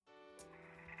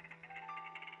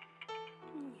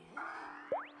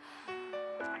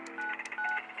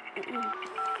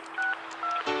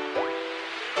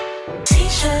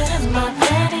T-shirt and my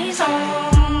panties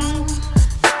on.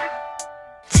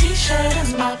 T-shirt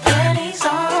and my panties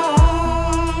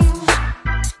on.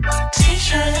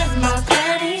 T-shirt and my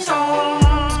panties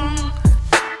on.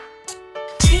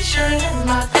 T-shirt and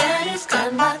my panties,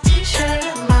 got my T-shirt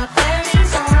and my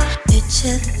panties on.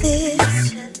 Picture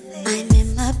this, I'm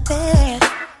in my bed,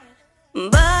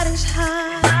 body's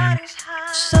hot,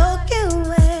 soaking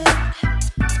wet,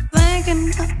 thinking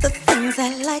of the things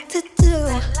I like to do.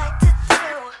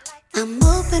 I'm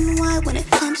open wide when it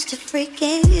comes to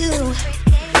freaking you.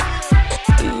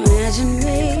 Imagine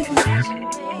me,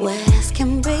 wet as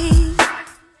can be,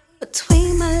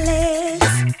 between my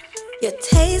legs, you're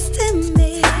tasting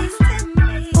me.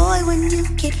 Boy, when you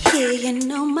get here, you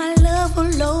know my love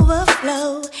will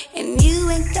overflow. And you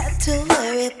ain't got to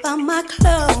worry about my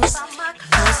clothes,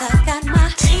 'cause I got my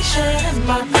T-shirt and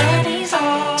my panties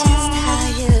on. just how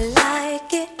you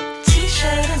like it.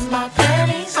 T-shirt and my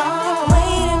panties on.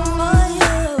 Waiting for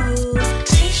you.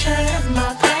 T-shirt and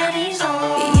my panties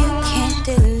on. You can't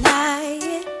deny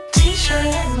it.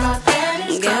 T-shirt and my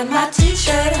panties, Got my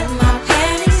T-shirt and my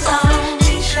panties on.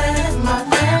 T-shirt and my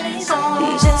panties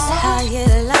on. Just how you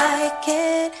like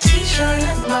it. T-shirt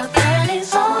and my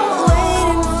panties on.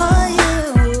 Waiting for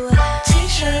you.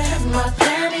 T-shirt and my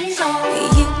panties on.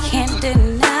 You can't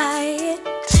deny it.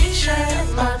 T-shirt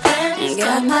and my panties,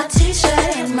 Got my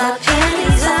T-shirt and my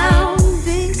panties on.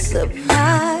 Be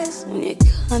surprised when you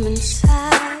come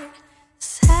inside.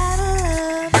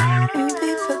 Saddle up and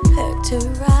be prepared to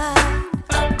ride.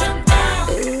 up and down,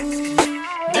 Ooh.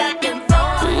 back and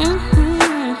forth.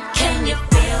 Can you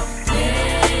feel me,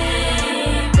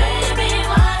 baby?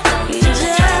 Why don't you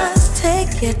Just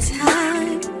take your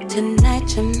time.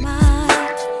 Tonight you're mine.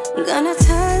 Gonna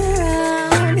turn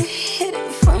around, hit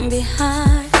it from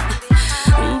behind.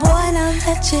 Boy, now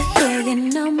that you're here, you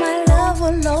know my love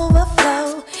will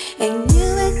overflow. And you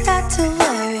ain't got to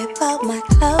worry about my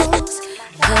clothes,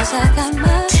 'cause I got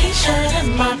my T-shirt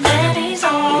and my panties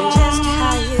on. just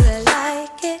how you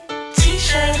like it.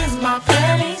 T-shirt and my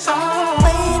panties on.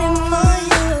 Waiting for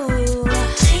you.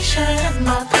 T-shirt and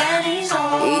my panties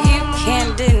on. You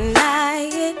can't deny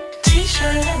it.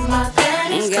 T-shirt and my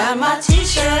panties, Got my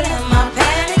T-shirt and my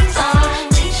panties on.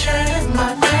 T-shirt and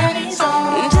my panties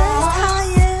on. Just how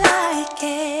you like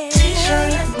it.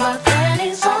 T-shirt and my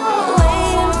panties on.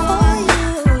 Waiting for you.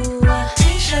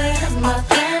 T-shirt and my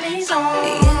panties on.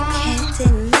 You can't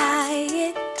deny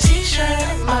it. T-shirt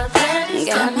and my panties,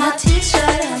 Got my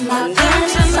T-shirt and my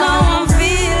panties on. Know I'm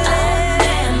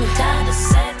feeling. Down to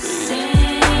sex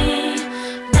scene.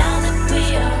 Now that we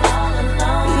are all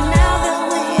alone. Now that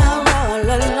we are all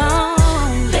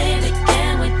alone, Baby,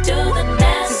 can we do the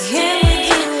nasty can we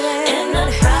do it? in the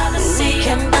privacy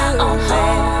of my own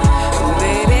home?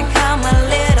 Baby, come a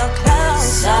little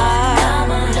closer.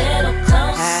 Come a little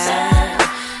closer.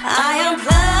 I am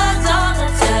plugged on the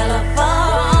telephone.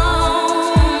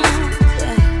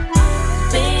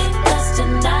 Because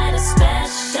tonight is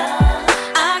special.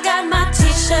 I got my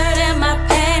T-shirt and my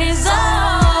panties on.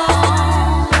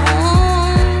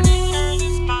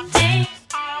 T-shirt,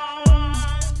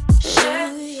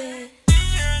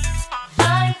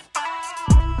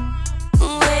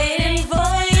 Waiting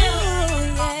for you,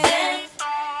 yeah.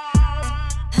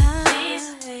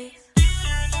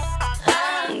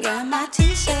 Got my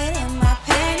T-shirt and my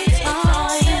panties on.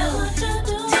 what you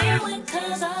doing?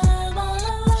 'Cause I'm all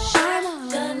alone.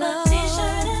 Got my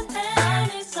T-shirt and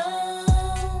panties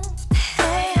on.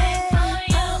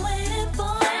 I'm waiting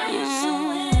for you, so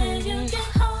when you get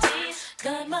home,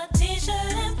 got my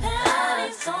T-shirt and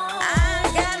panties on.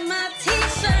 I got my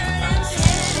T-shirt and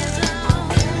panties on.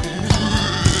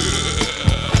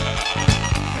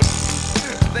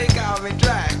 They call me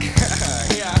Drac.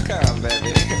 Here I come,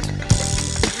 baby.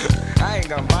 I ain't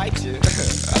gonna bite you.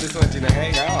 I just want you to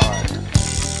hang on.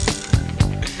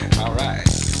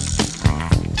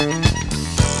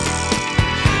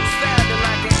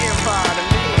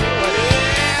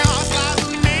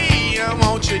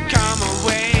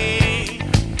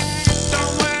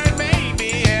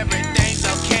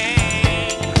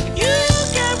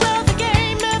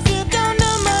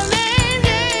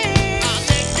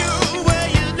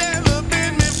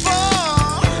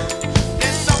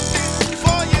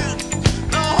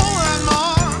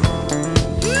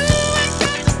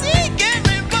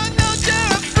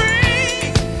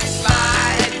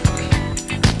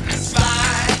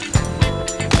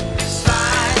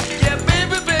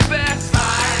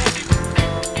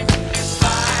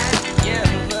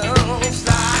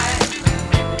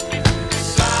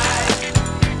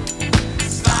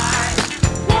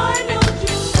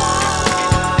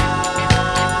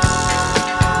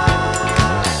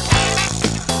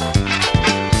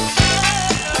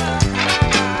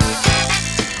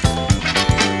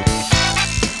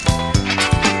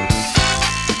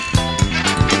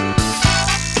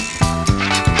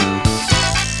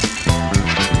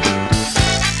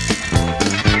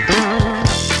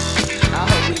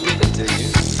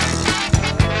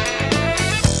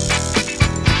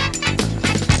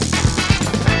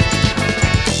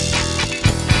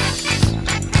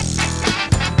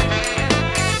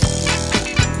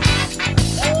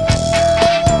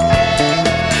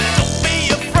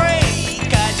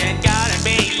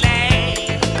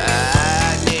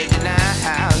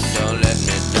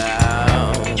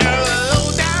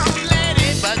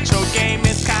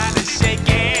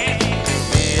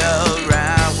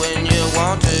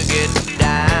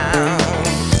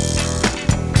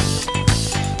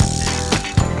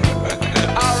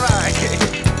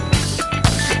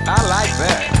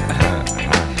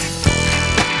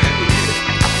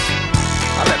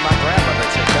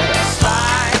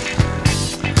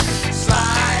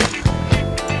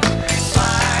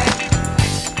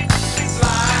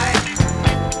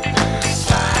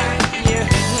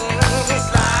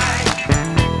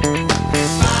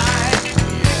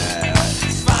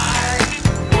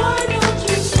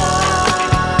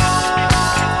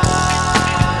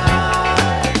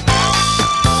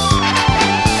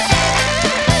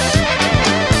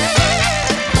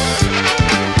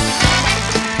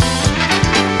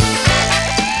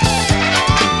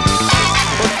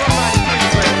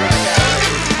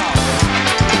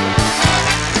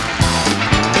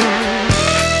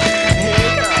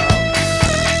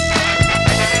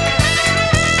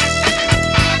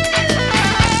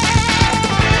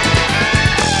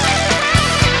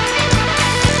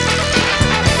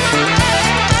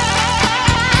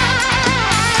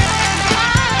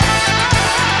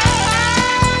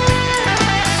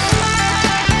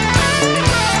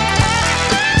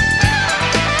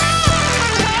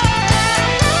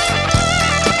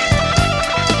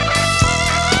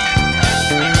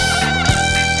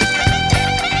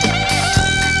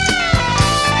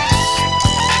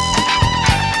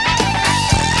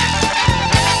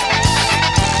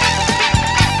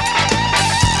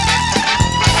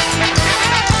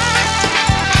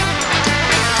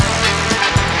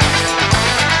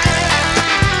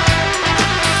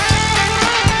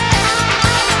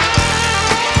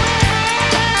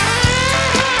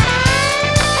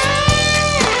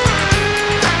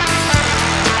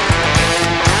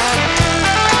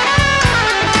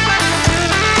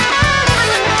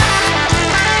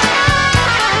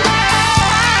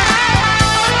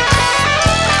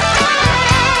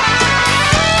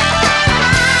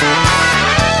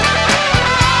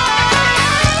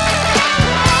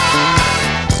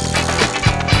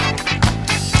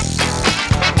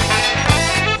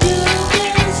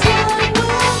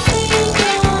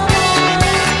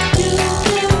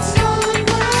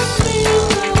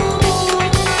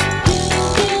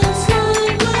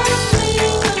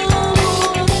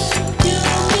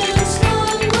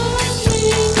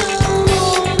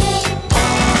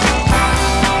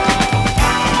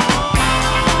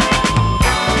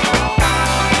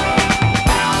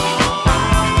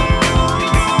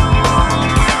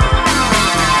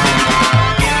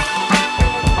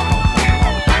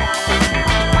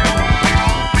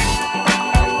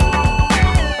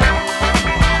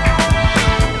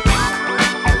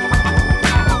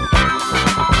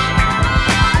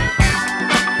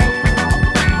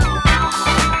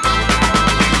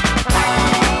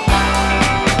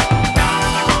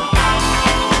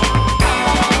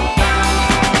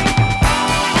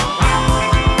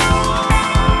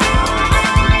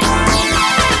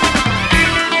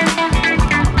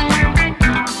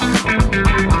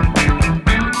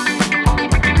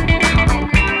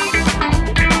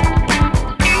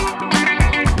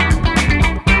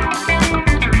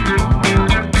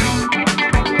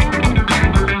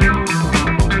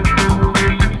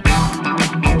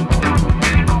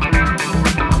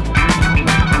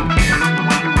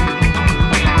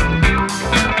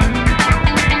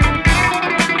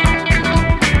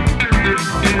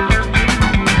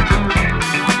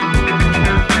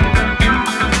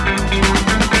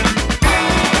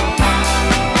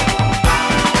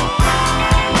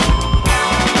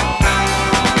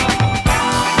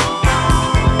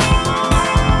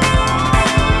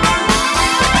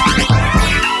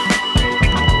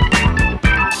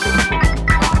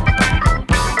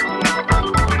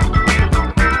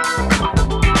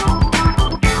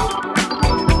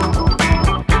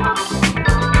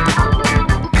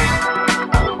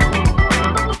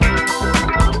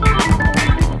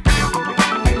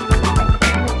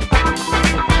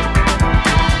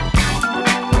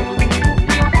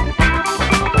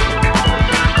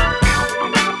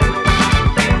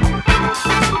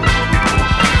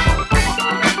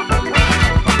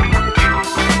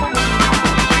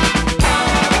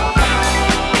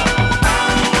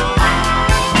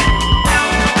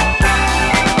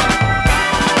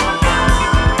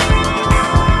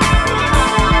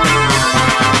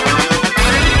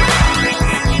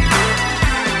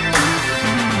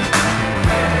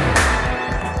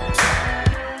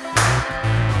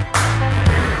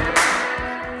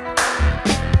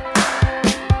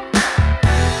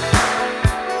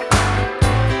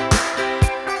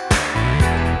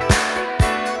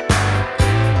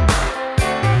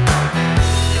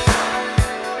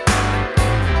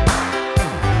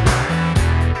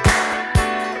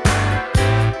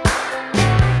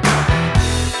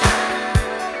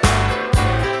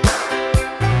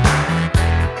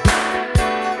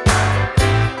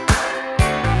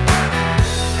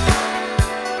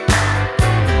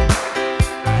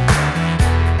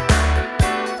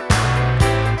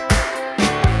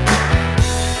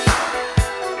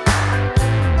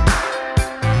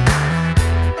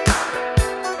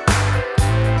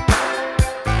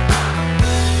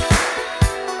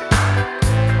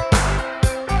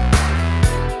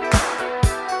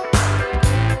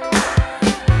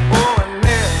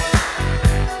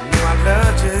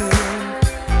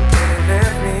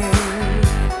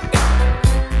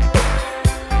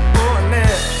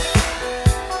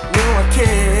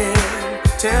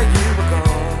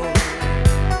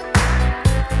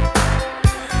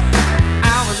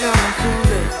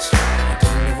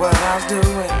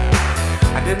 doing.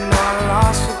 I didn't know I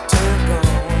lost you to go.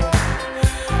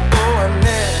 Oh, I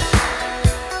never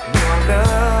knew I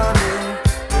loved you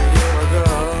till you were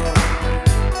gone.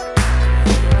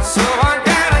 So I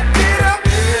gotta get up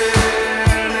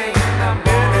early in the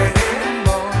morning,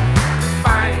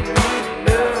 find me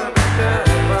love,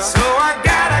 love. So I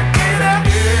gotta get up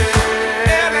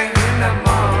early in the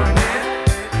morning,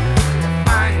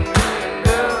 find me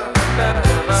love, love.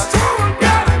 So I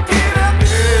gotta get up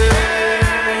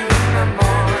early in the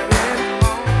morning,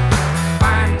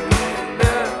 find me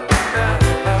love,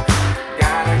 love.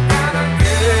 Gotta get up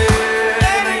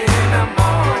early in the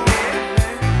morning,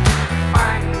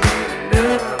 find me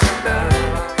love, love.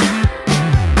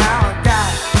 Now I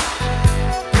gotta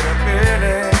get up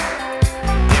early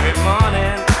every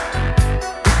morning,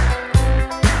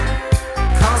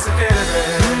 'cause the baby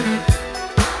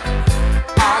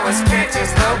always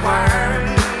catches the worm.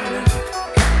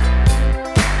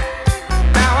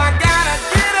 Now I gotta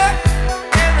get up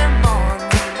every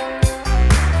morning,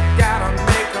 gotta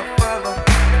make up for the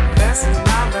lessons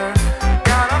I learned.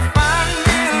 Gotta find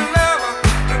me a lover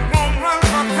that won't run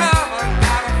for cover.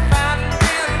 Gotta find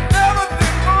me a lover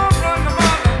that won't run for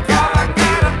cover. Gotta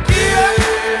get up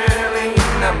early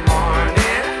in the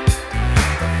morning,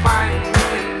 find me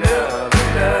love,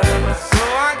 love. So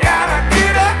I gotta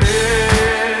get up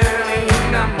early in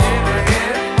the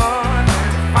morning,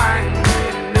 find me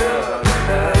love,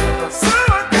 love. So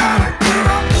I gotta get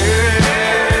up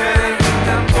early in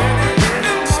the morning,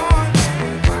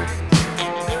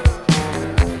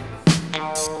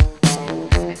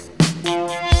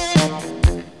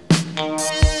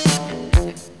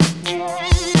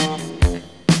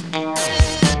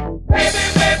 baby,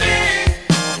 baby.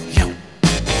 Yo,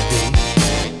 baby,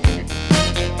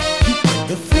 you bring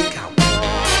the freak out.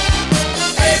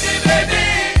 Baby, baby.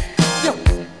 Yo,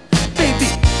 baby,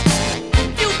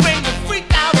 you bring the freak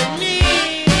out of me.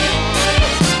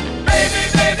 Baby,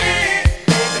 baby,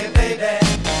 baby, baby,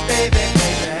 baby, baby.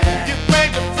 You bring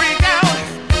the freak out.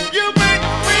 You bring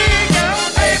the freak out.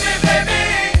 Baby, baby.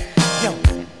 Yo,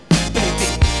 baby,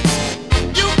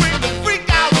 you bring the freak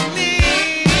out of me.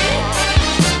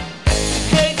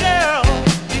 Hey girl,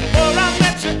 before I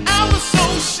met you, I was so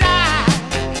shy.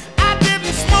 I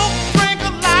didn't smoke, drink,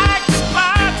 or like to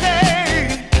party.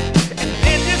 And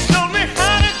then you showed me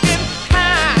how to get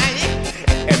high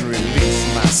and release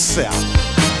myself.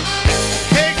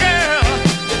 Hey girl,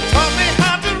 you taught me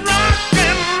how to rock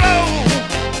and roll.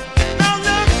 Now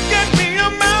look at me,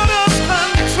 I'm out of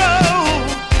control.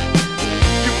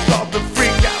 You brought the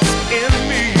freak out in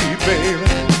me, baby.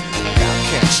 Now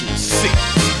can't you see?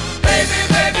 Baby,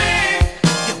 baby,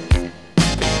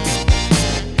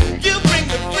 you bring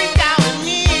the freak out of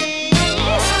me.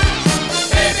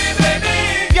 Baby, baby,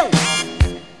 yo,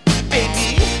 baby,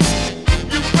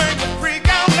 you bring the freak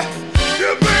out. You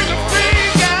bring the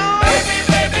freak out. Baby,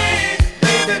 baby,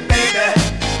 baby, baby,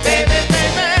 baby,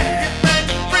 baby, you bring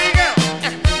the freak out.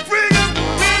 Freak out,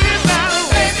 freak us out.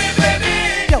 Baby, baby,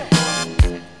 yo,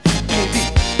 baby,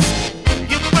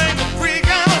 you bring the freak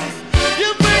out. You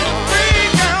bring the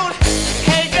freak out.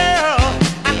 Hey girl,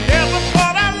 I never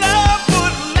thought our love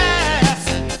would last.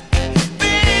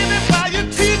 Baby, why you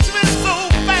teach me so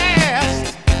fast?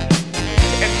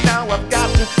 And now I've got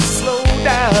to slow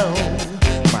down.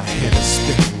 My head is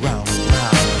spinning round and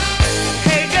round.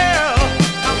 Hey girl,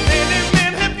 how many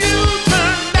men have you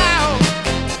turned down?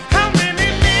 How many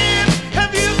men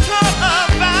have you taught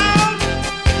about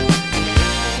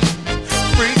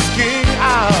freaking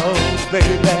out, baby?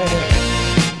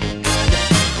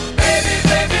 Baby,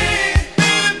 baby,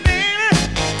 baby,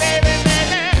 baby,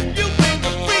 baby, you bring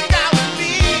the freak out of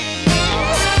me.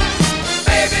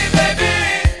 Baby, baby,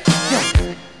 yeah,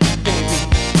 baby,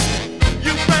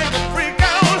 you bring the freak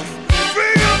out,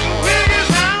 freak out the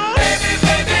biggest out. Baby,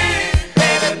 baby,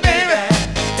 baby, baby,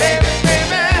 baby,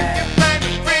 baby, you bring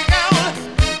the freak out,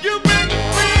 you bring the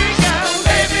freak out.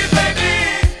 Baby, baby,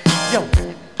 yo,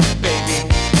 baby,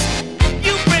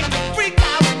 you bring the freak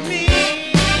out.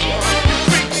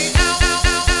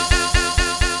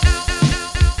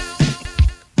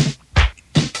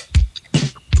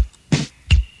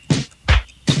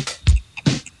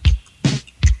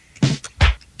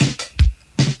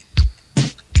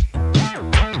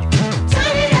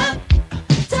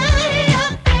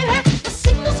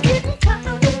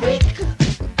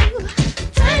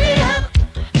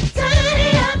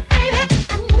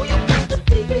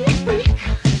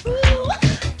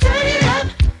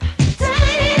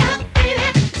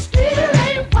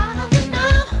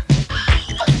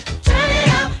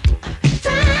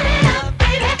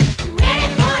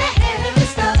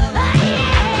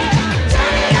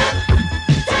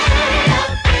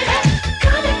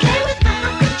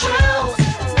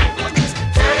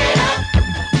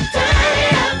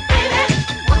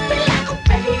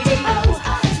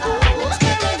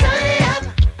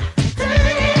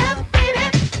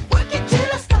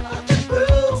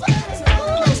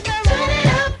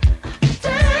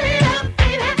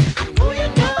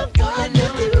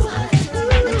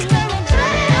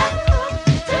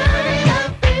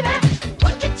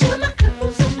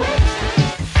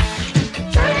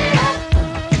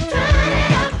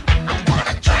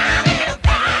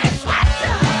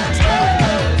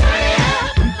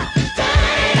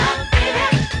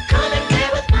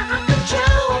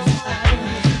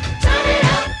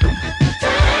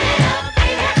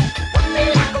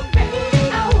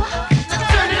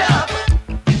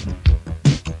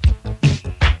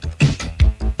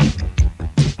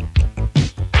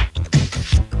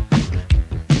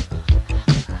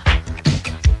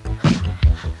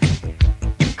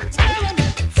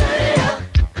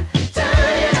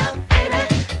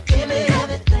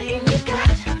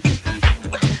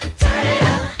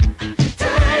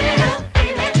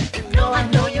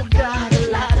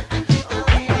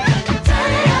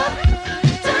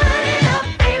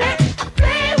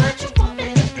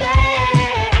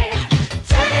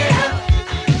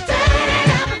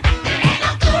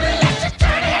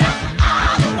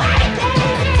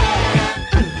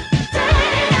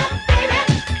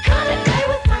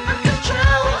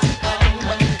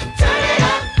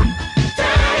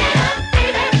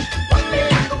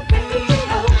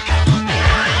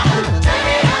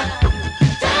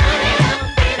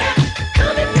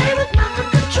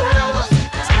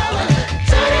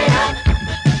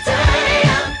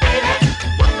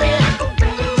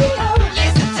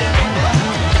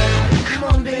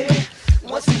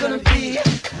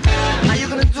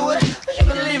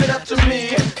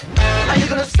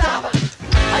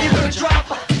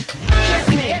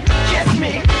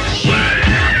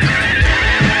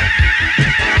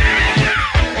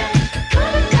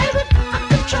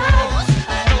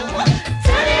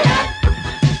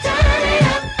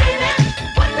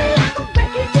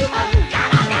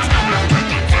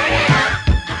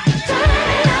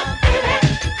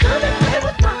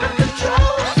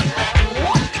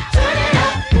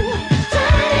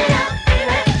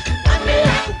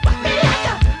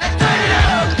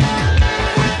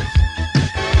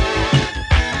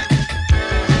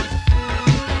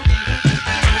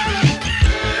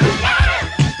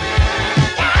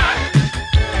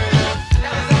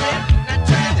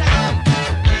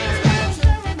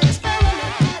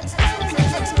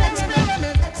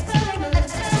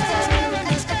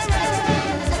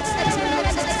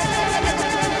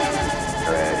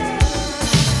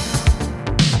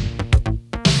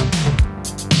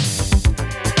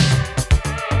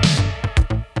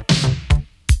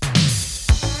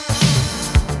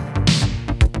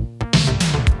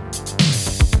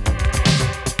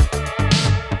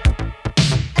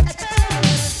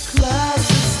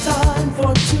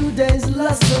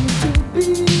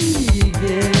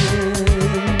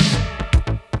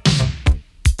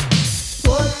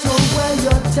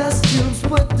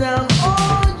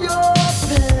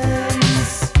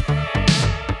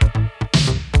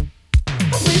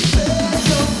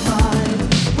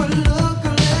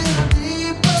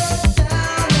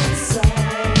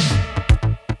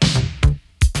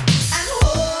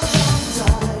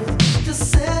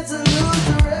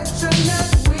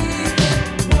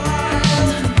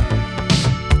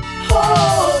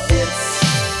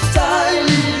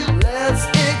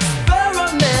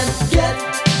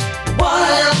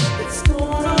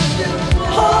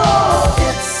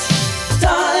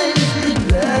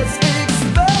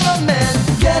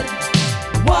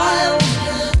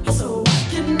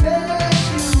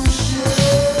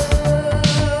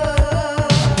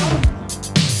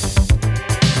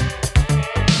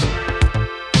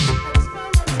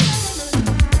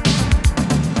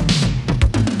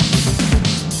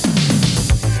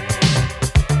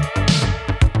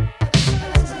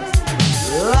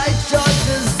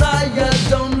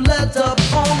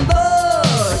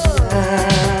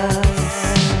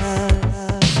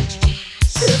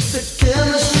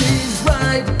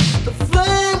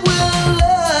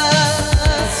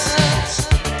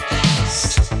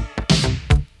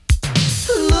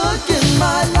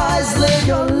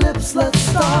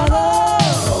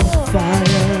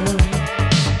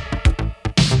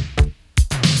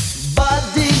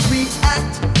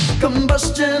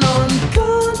 combustion on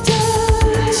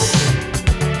contact.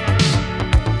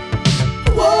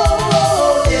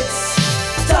 Whoa, it's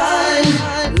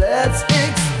time. Let's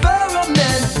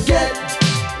experiment. Get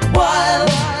wild.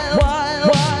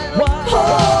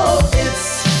 Oh,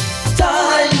 it's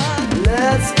time.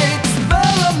 Let's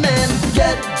experiment.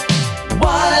 Get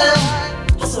wild.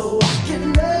 So I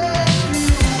can let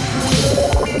you.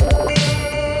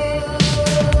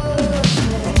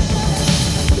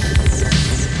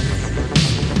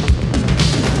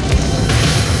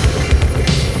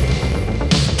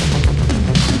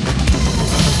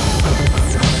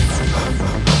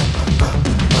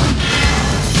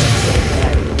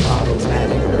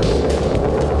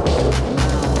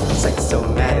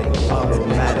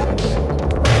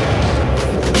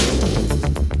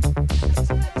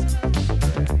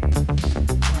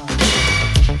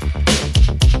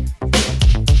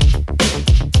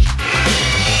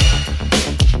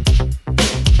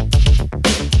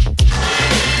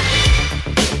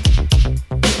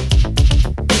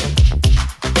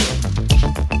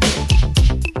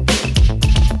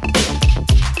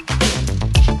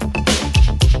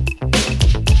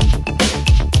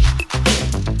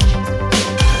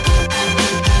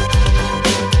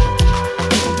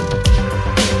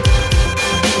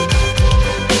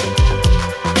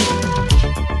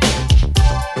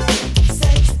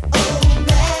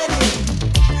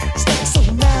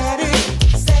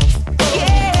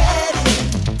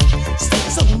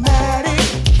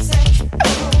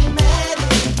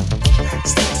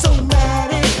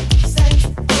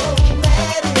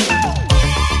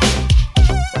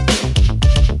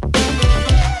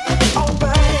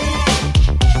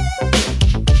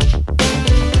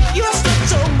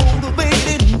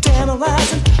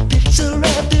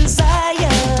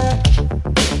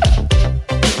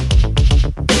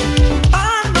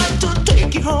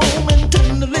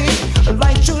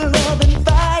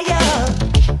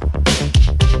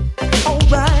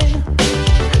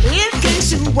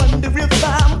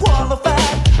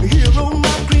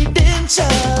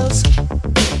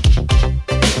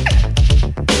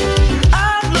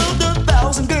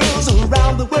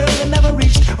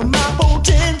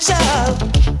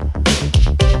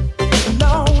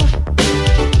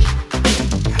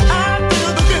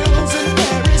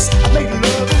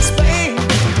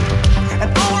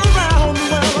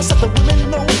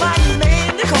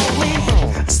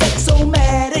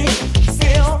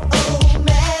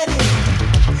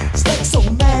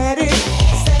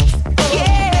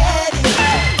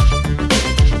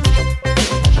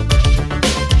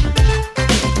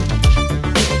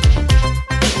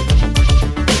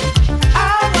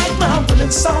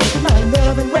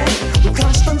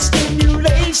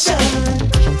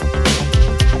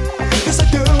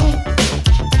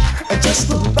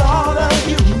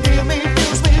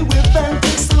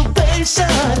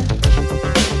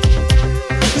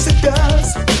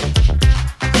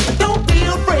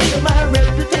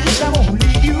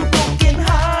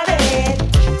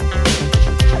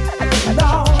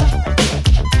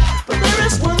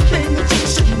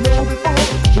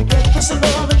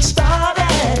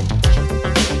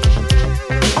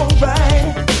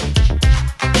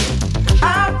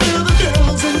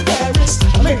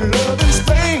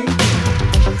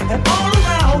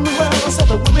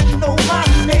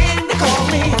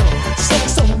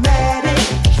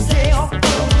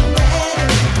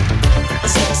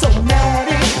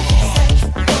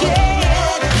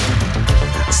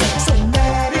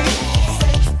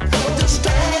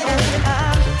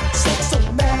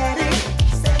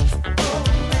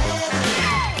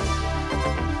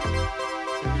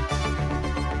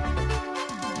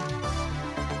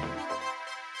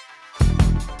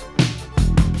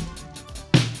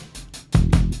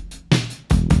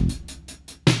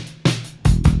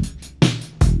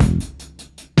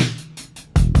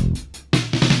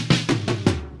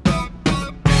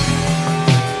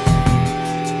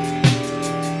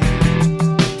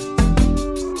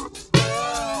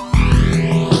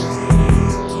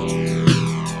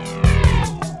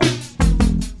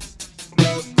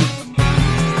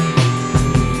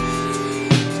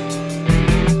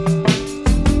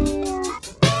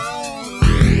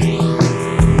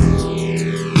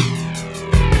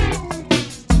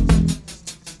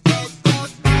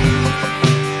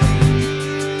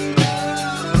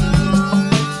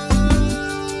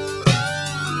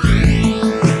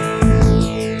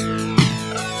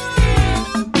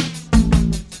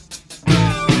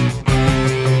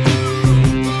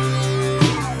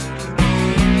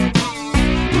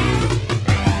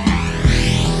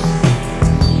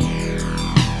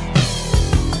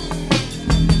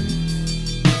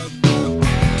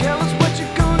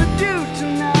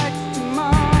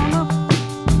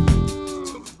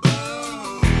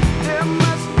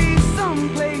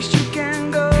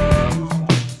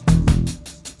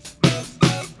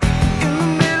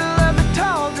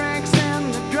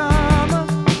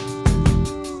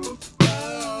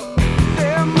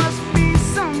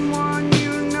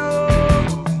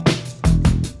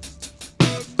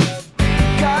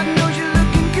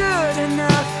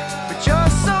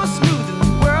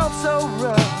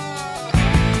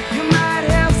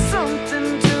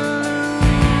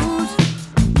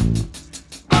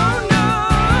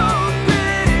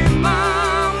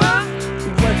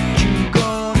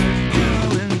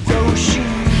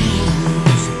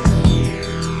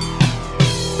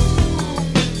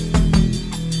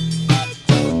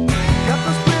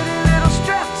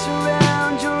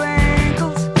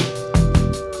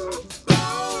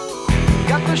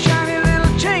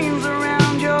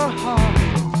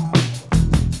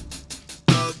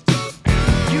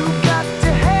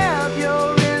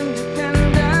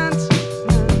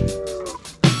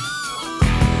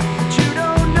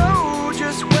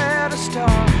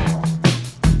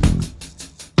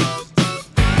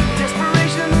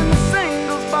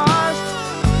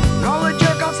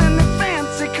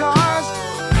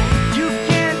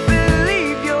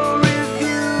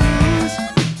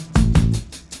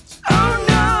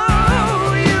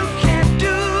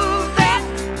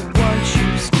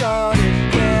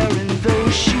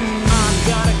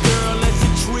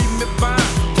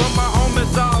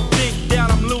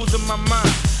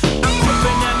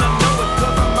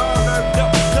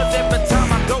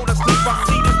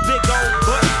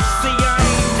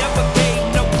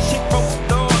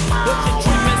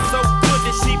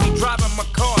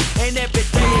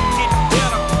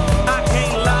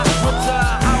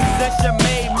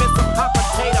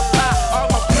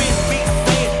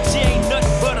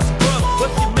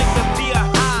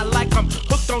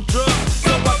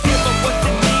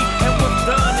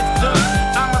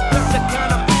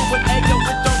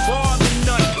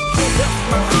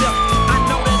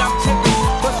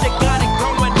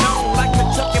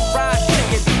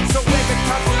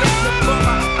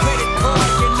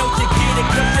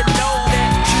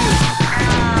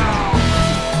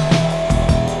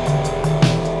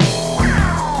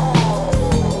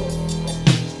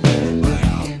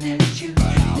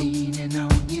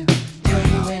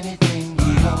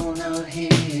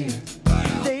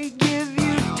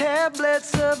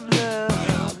 tablets of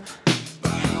love.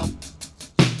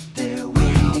 They're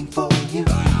waiting for you,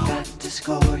 got to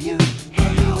score you.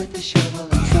 Heavy with the shovel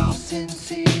and so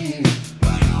sincere.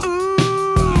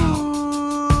 Ooh,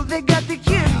 they got the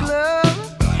kid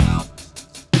glove.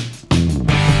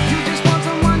 You just want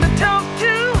someone to talk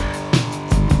to.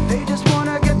 They just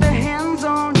wanna get their hands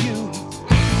on you.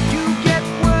 You get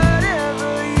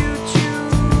whatever you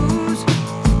choose.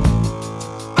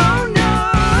 Oh no,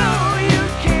 you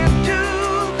can't do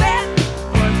that.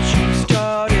 Once you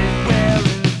started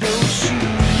wearing those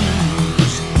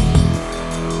shoes.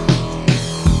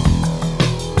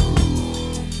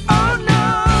 Oh no,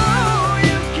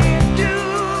 you can't do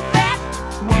that.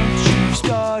 Once you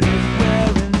started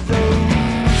wearing those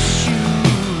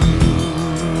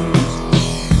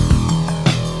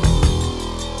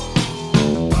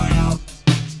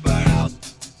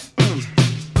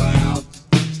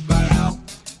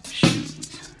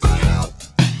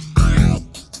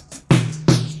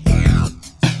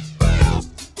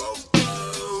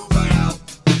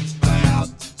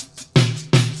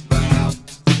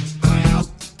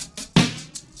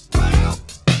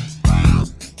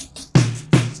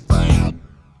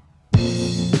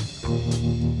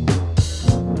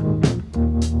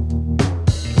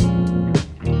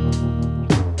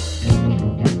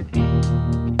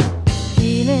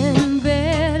Feeling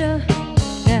better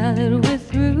now that we're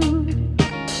through.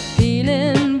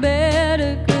 Feeling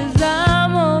better 'cause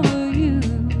I'm over you.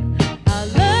 I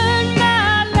learned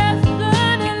my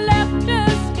lesson and left a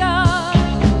scar.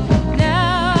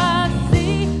 Now I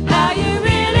see how you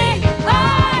really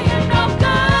are. You're no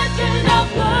good, you're no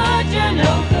good, you're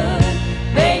no good.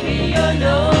 Baby, you're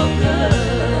no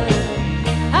good.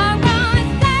 I'm gonna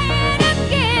say it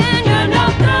again. You're no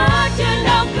good, you're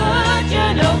no good,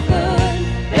 you're no good.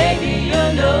 Baby,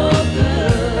 you're no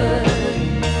good.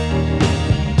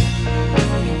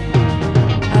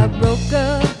 I broke a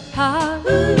heart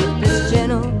that's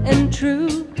gentle and true.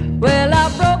 Well, I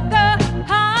broke a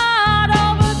heart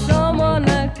over someone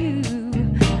like you.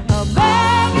 I'll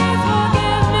beg his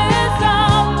forgiveness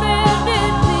on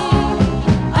bended knee.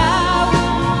 I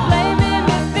wouldn't blame him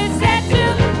if he said to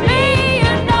me,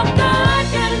 you're no good,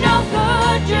 you're no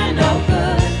good, you're no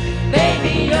good.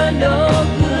 Baby, you're no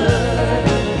good.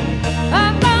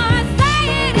 I'm gonna say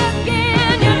it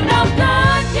again. You're no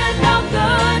good, you're no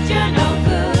good, you're no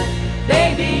good.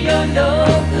 Baby, you're no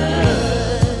good.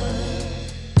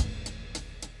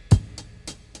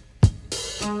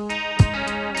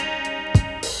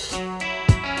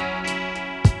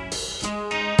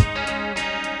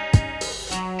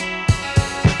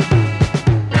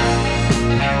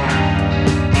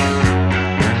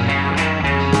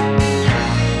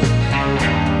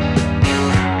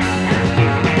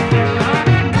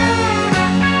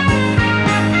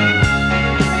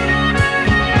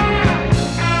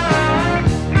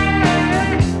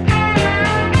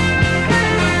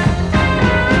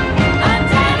 I'm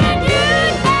telling you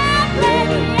now,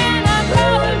 baby, and I'm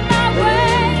going my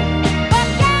way.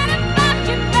 Forget about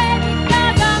you, baby,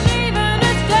 'cause I'm leaving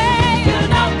to stay. You're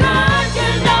no good,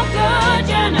 you're no good,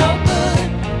 you're no good.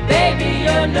 Baby,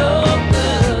 you're no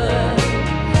good.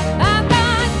 I'm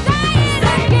gonna say it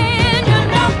again. You're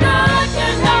no good,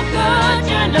 you're no good,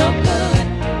 you're no good.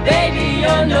 Baby,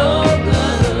 you're no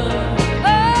good.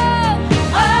 Oh,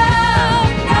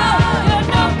 no, you're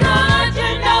no good,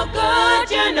 you're no good,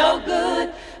 you're no good.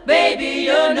 Baby,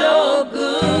 you're no good.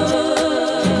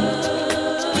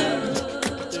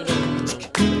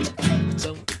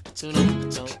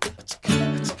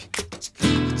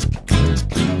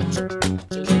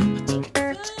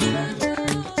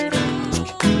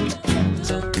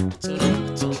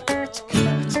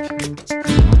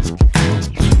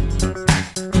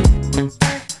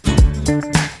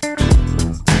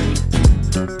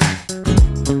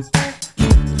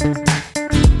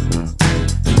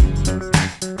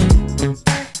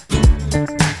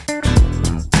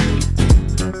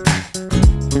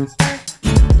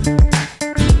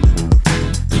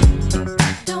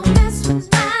 Don't mess with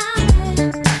my man.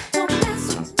 Don't mess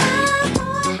with my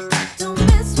boy. Don't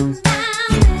mess with my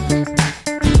man.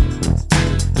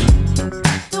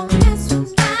 Don't mess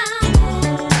with my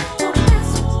man. Don't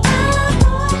mess with my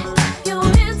boy. Your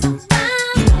hands on my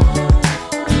man.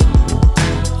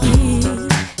 He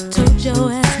told your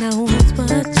ass not once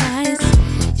but twice.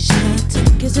 You should have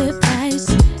took his advice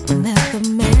and left the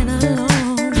man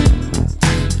alone.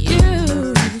 You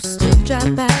still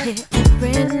drive by here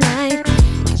every night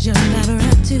 'cause you're not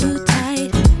wrapped too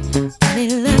tight. When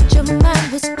he left, your mind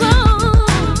was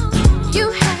blown. You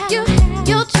had your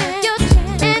chance,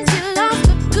 and you lost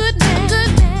a good man.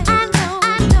 I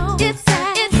know, it's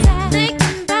sad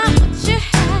thinking about what you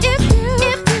had. If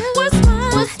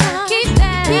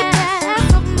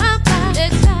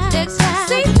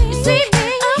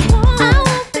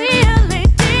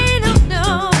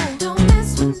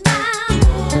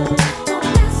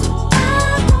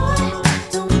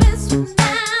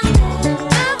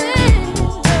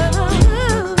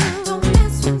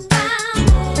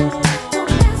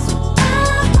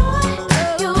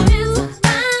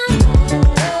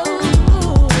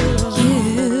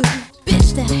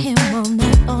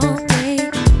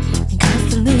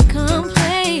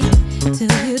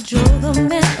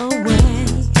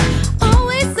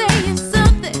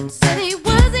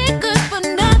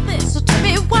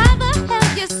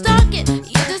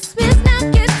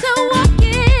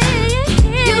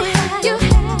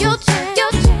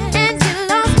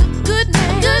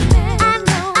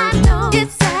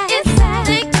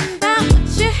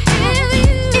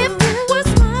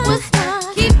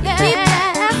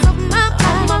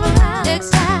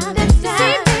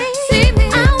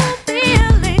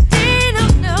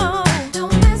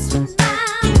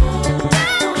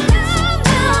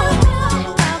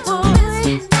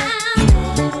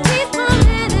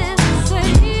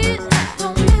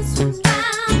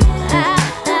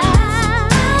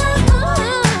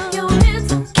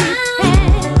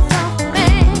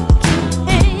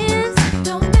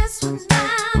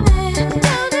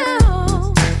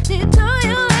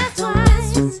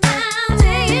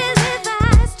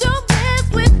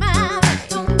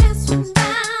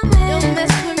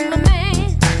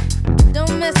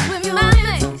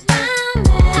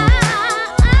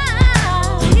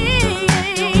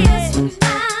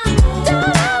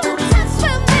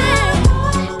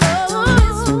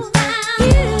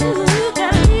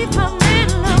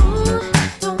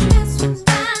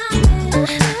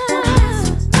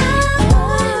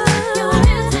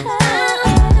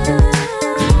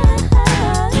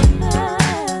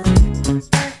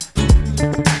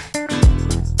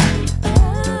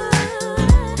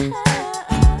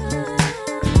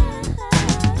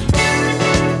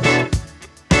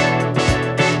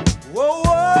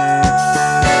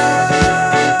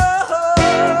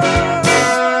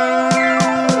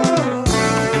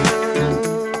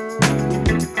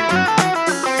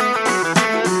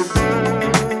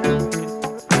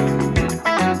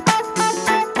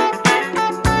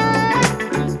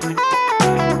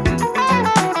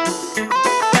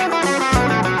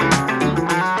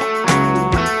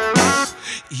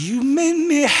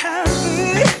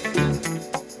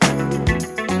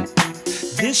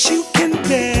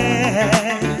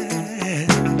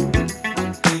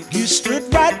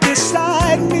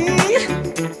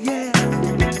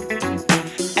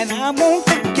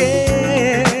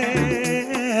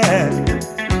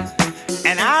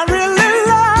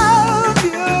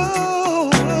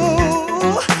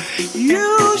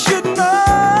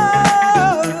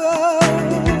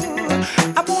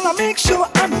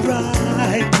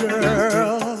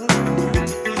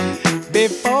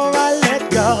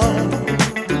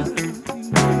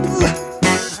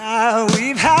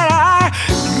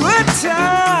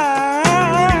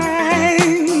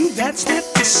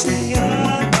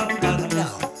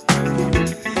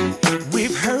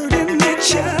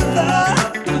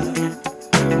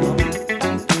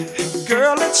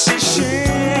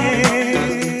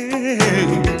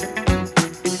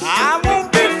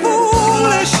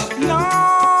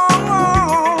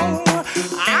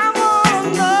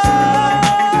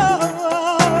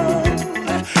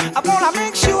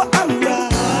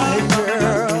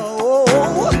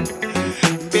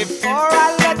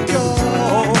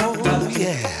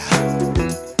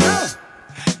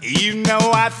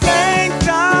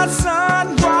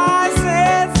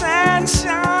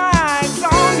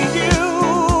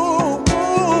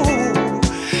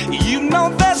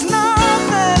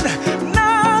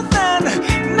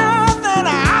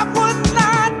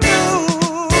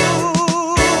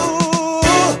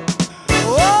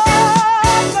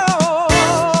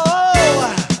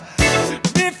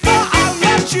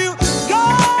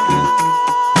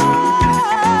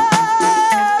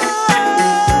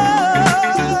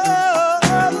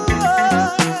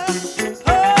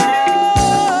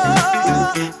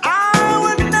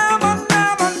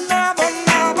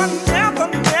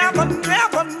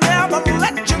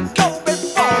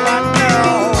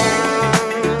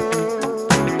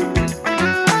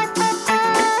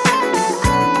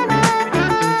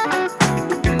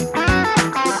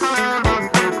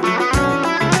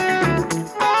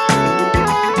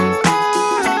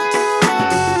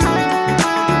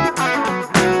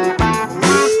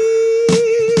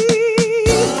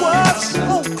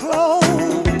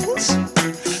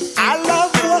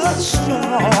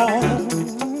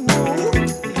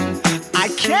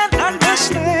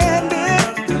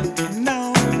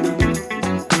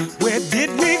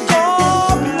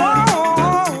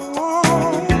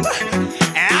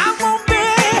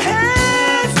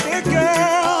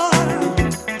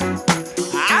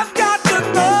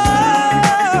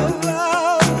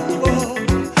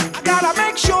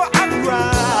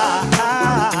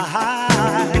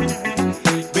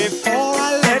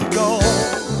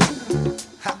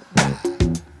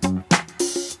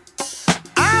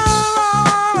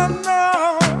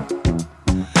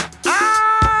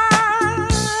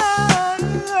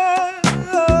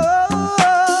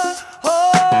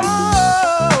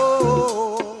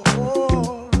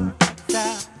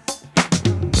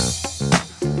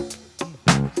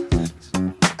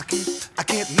I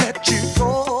can't let you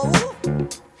go.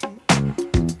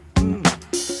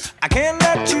 I can't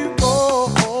let you go.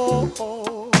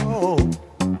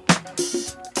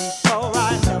 All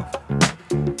right now.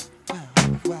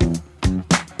 Well.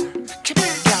 Keep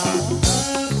it going.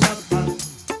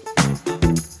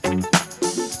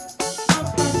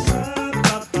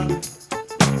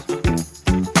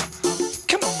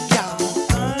 Come on, y'all.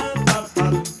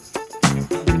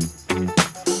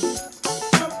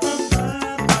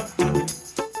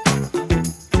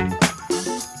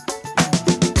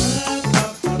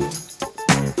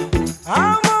 I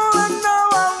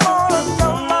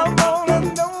wanna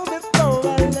know before I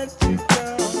let you go.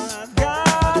 I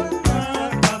gotta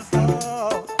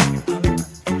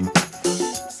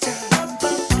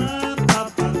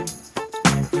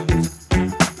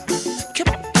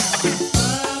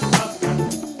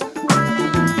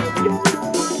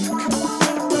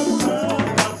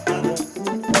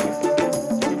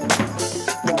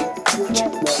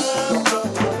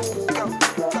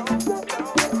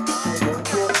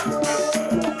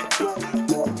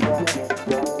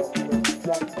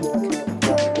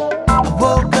I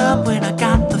woke up when I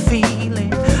got the feeling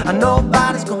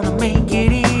nobody's gonna make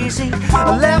it easy.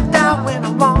 I left out when I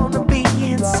wanna be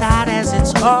inside as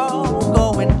it's all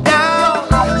going down.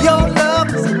 Your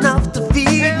love is enough to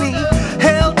feed me,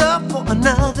 held up for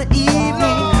another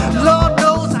evening. Lord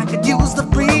knows I could use the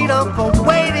freedom for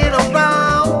waiting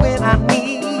around when I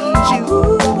need you.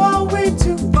 Ooh, I'm way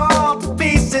too far to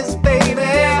pieces, baby.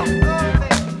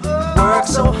 Work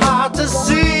so hard to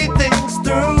see things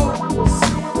through.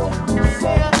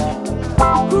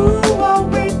 Ooh, are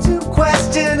we to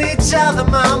question each other,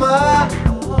 mama?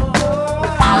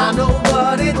 I know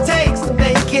what it takes to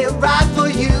make it right for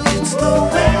you. It's the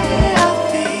way I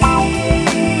feel.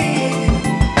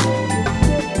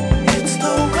 It's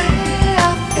the way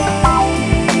I feel.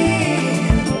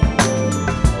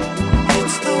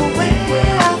 It's the way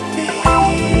I feel.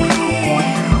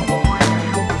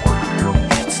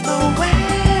 It's the way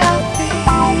I feel.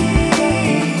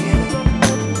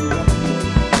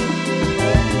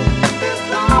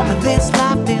 This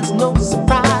life, there's no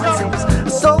surprises.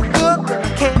 So good that I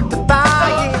can't defy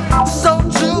it. So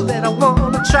true that I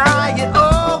wanna try it.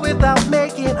 Oh, without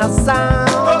making a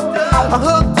sound. I'm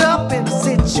hooked up in a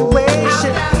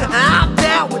situation. I'm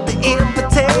down with the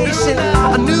invitation.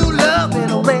 A new love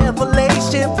and a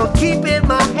revelation for keeping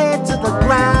my head to the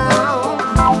ground.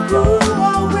 Ooh,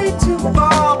 I'm way too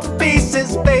far to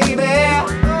pieces, baby.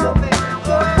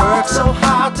 Work so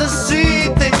hard to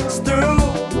see things through.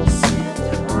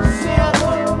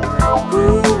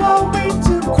 Ooh, are we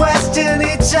to question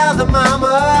each other,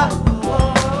 mama?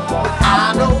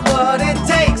 I know what it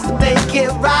takes to make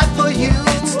it right for you.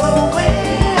 It's the way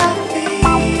I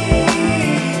feel.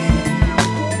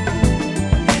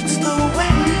 It's the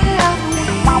way I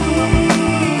feel.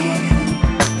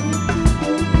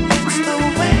 It's the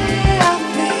way I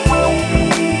feel.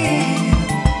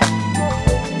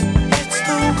 It's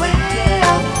the way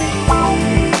I feel.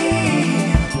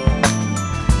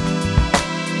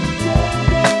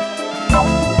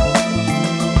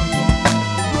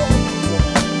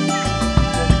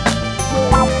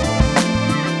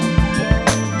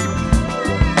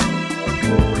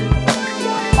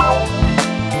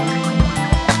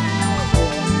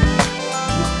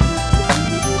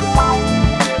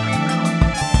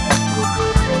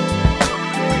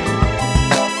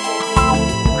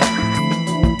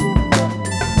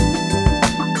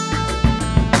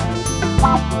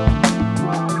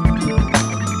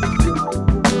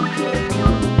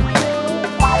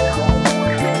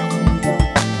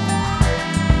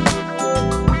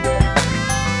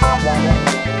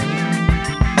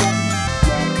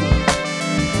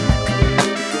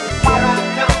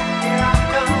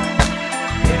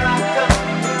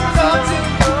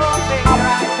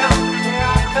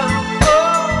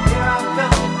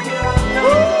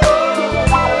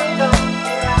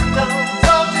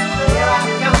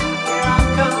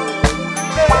 Come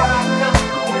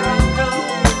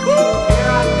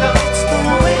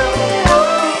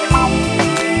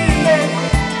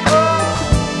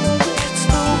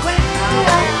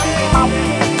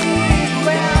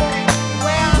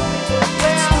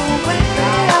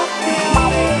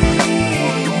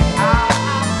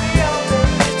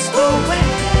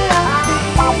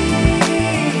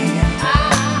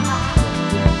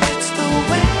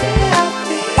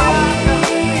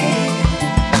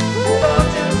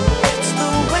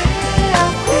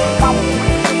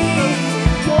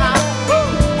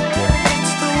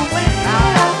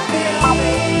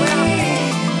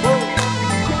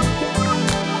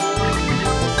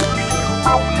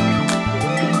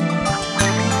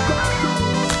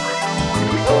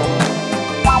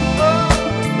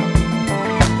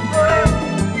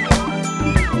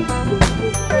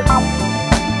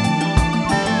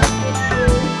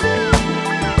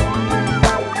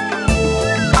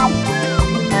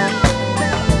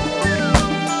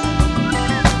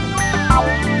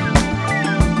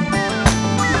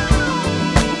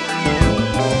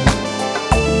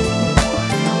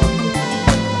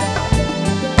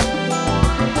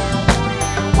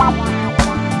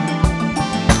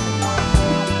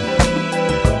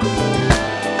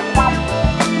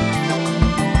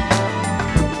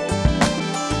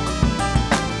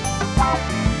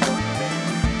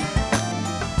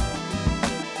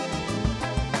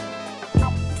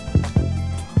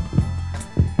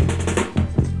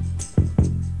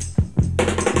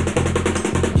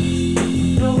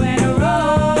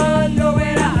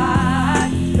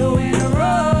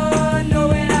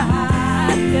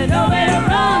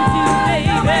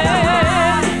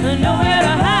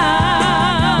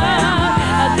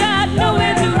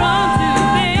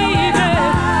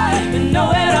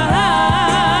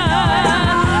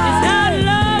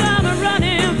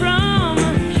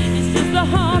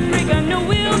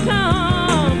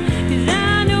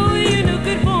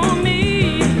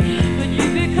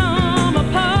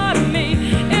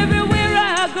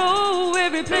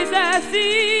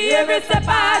every step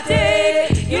I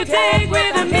take, you take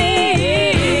with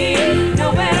me.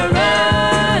 Nowhere to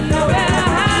run, nowhere to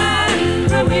hide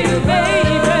from you,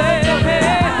 baby. I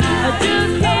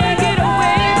just can't get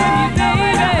away from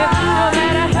you, baby. No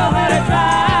matter how hard I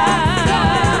try.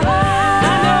 I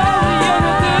know you're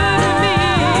no good to me.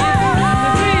 The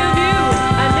three of you,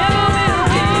 I never will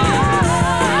be.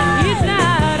 Each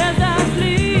night as I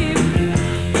sleep,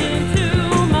 into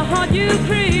my heart you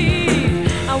creep.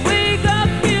 I wake up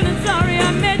feeling sorry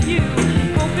I met you,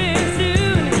 hoping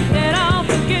soon that I'll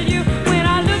forget you. When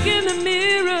I look in the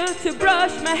mirror to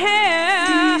brush my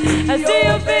hair, I see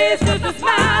your face with a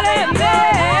smile at me.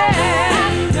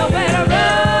 Nowhere to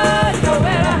run,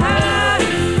 nowhere to hide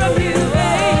from you,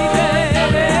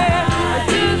 baby. I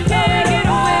just can't get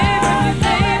away from you,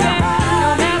 baby. No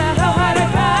matter how hard I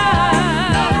try,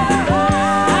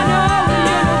 I know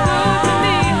you're no good to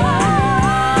me.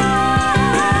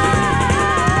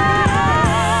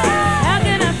 How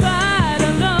can I find a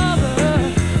lover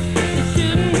that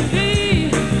shouldn't be?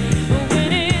 But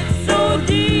when it's so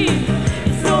deep,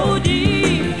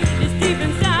 it's deep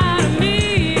inside of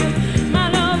me. My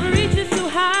love reaches so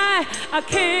high, I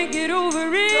can't get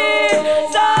over it.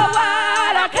 So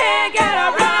wide, I can't get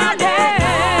around it.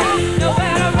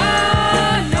 Nowhere to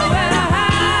run, nowhere to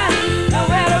hide,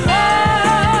 nowhere to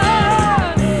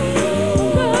run.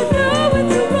 God, nowhere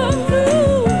to run to.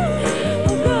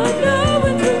 God,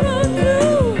 nowhere to run to.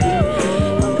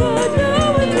 God,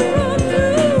 nowhere to run to.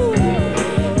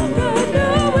 God,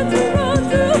 nowhere to run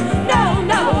to. No,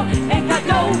 no, ain't got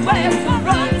nowhere to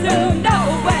run to.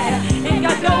 Nowhere, ain't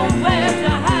got nowhere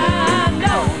to hide.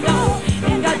 No, no,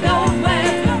 ain't got nowhere to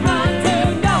run to.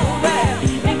 Nowhere,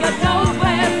 ain't got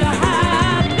nowhere to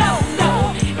hide.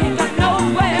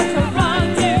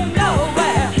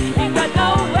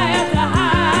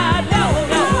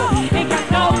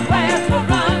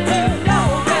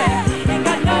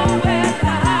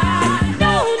 No,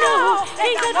 no,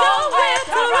 ain't got nowhere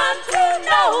to run to.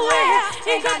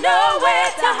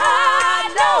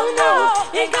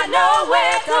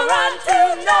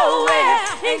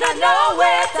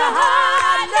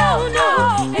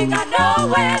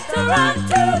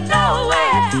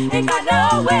 Nowhere, ain't got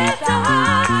nowhere to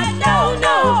hide. No,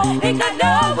 no, ain't got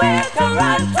nowhere to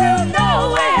run to.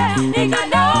 Nowhere, ain't got nowhere to hide. No, no, ain't got nowhere to run to. Nowhere, ain't got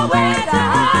nowhere to hide. No,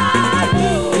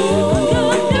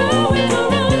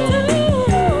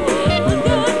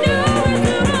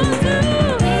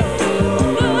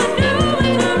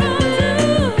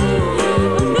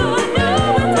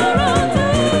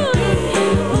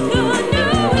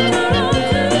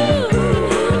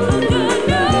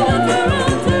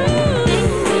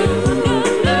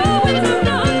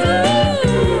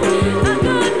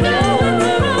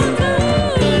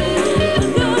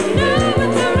 ain't got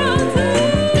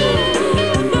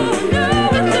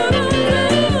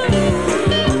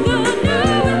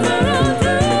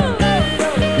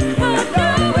nowhere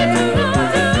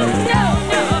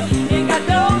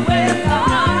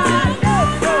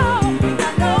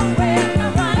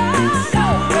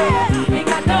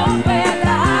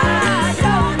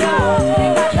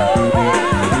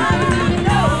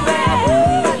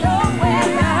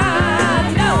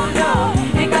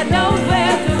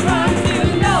run to.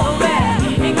 Nowhere,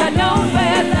 ain't got nowhere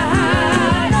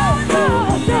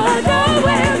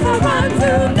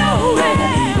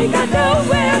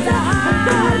to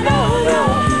hide. No, no,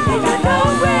 ain't got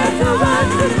nowhere to run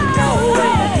to.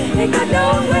 Nowhere, ain't got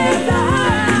nowhere to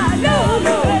hide. No,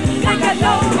 no, ain't got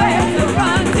nowhere to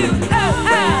run to.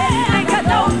 Nowhere, ain't got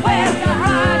nowhere to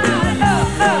hide.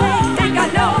 Got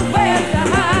nowhere to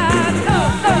run to. Got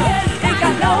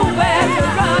nowhere to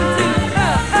run to. Got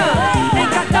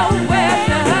nowhere to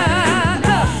run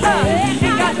to.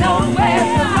 Got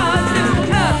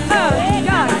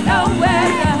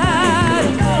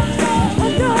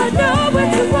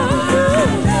nowhere to run to.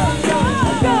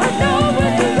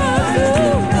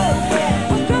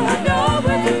 Got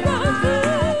nowhere to run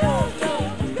to. Got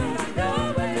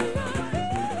nowhere to run to.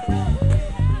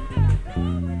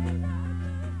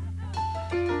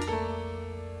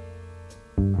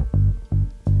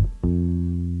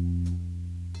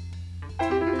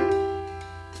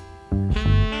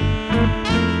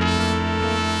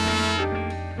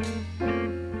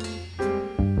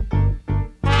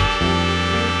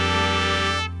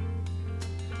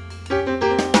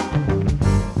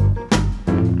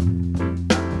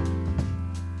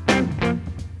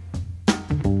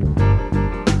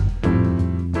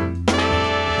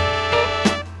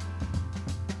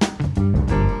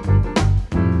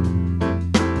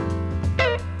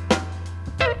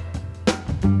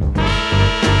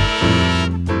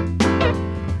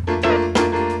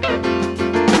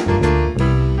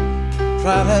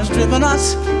 Pride has driven pulling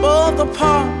us both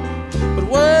apart, but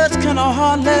words can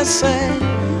hardly say.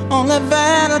 Only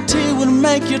vanity will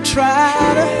make you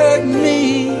try to hurt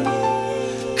me.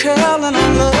 Girl, and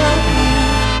I love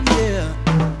you, yeah.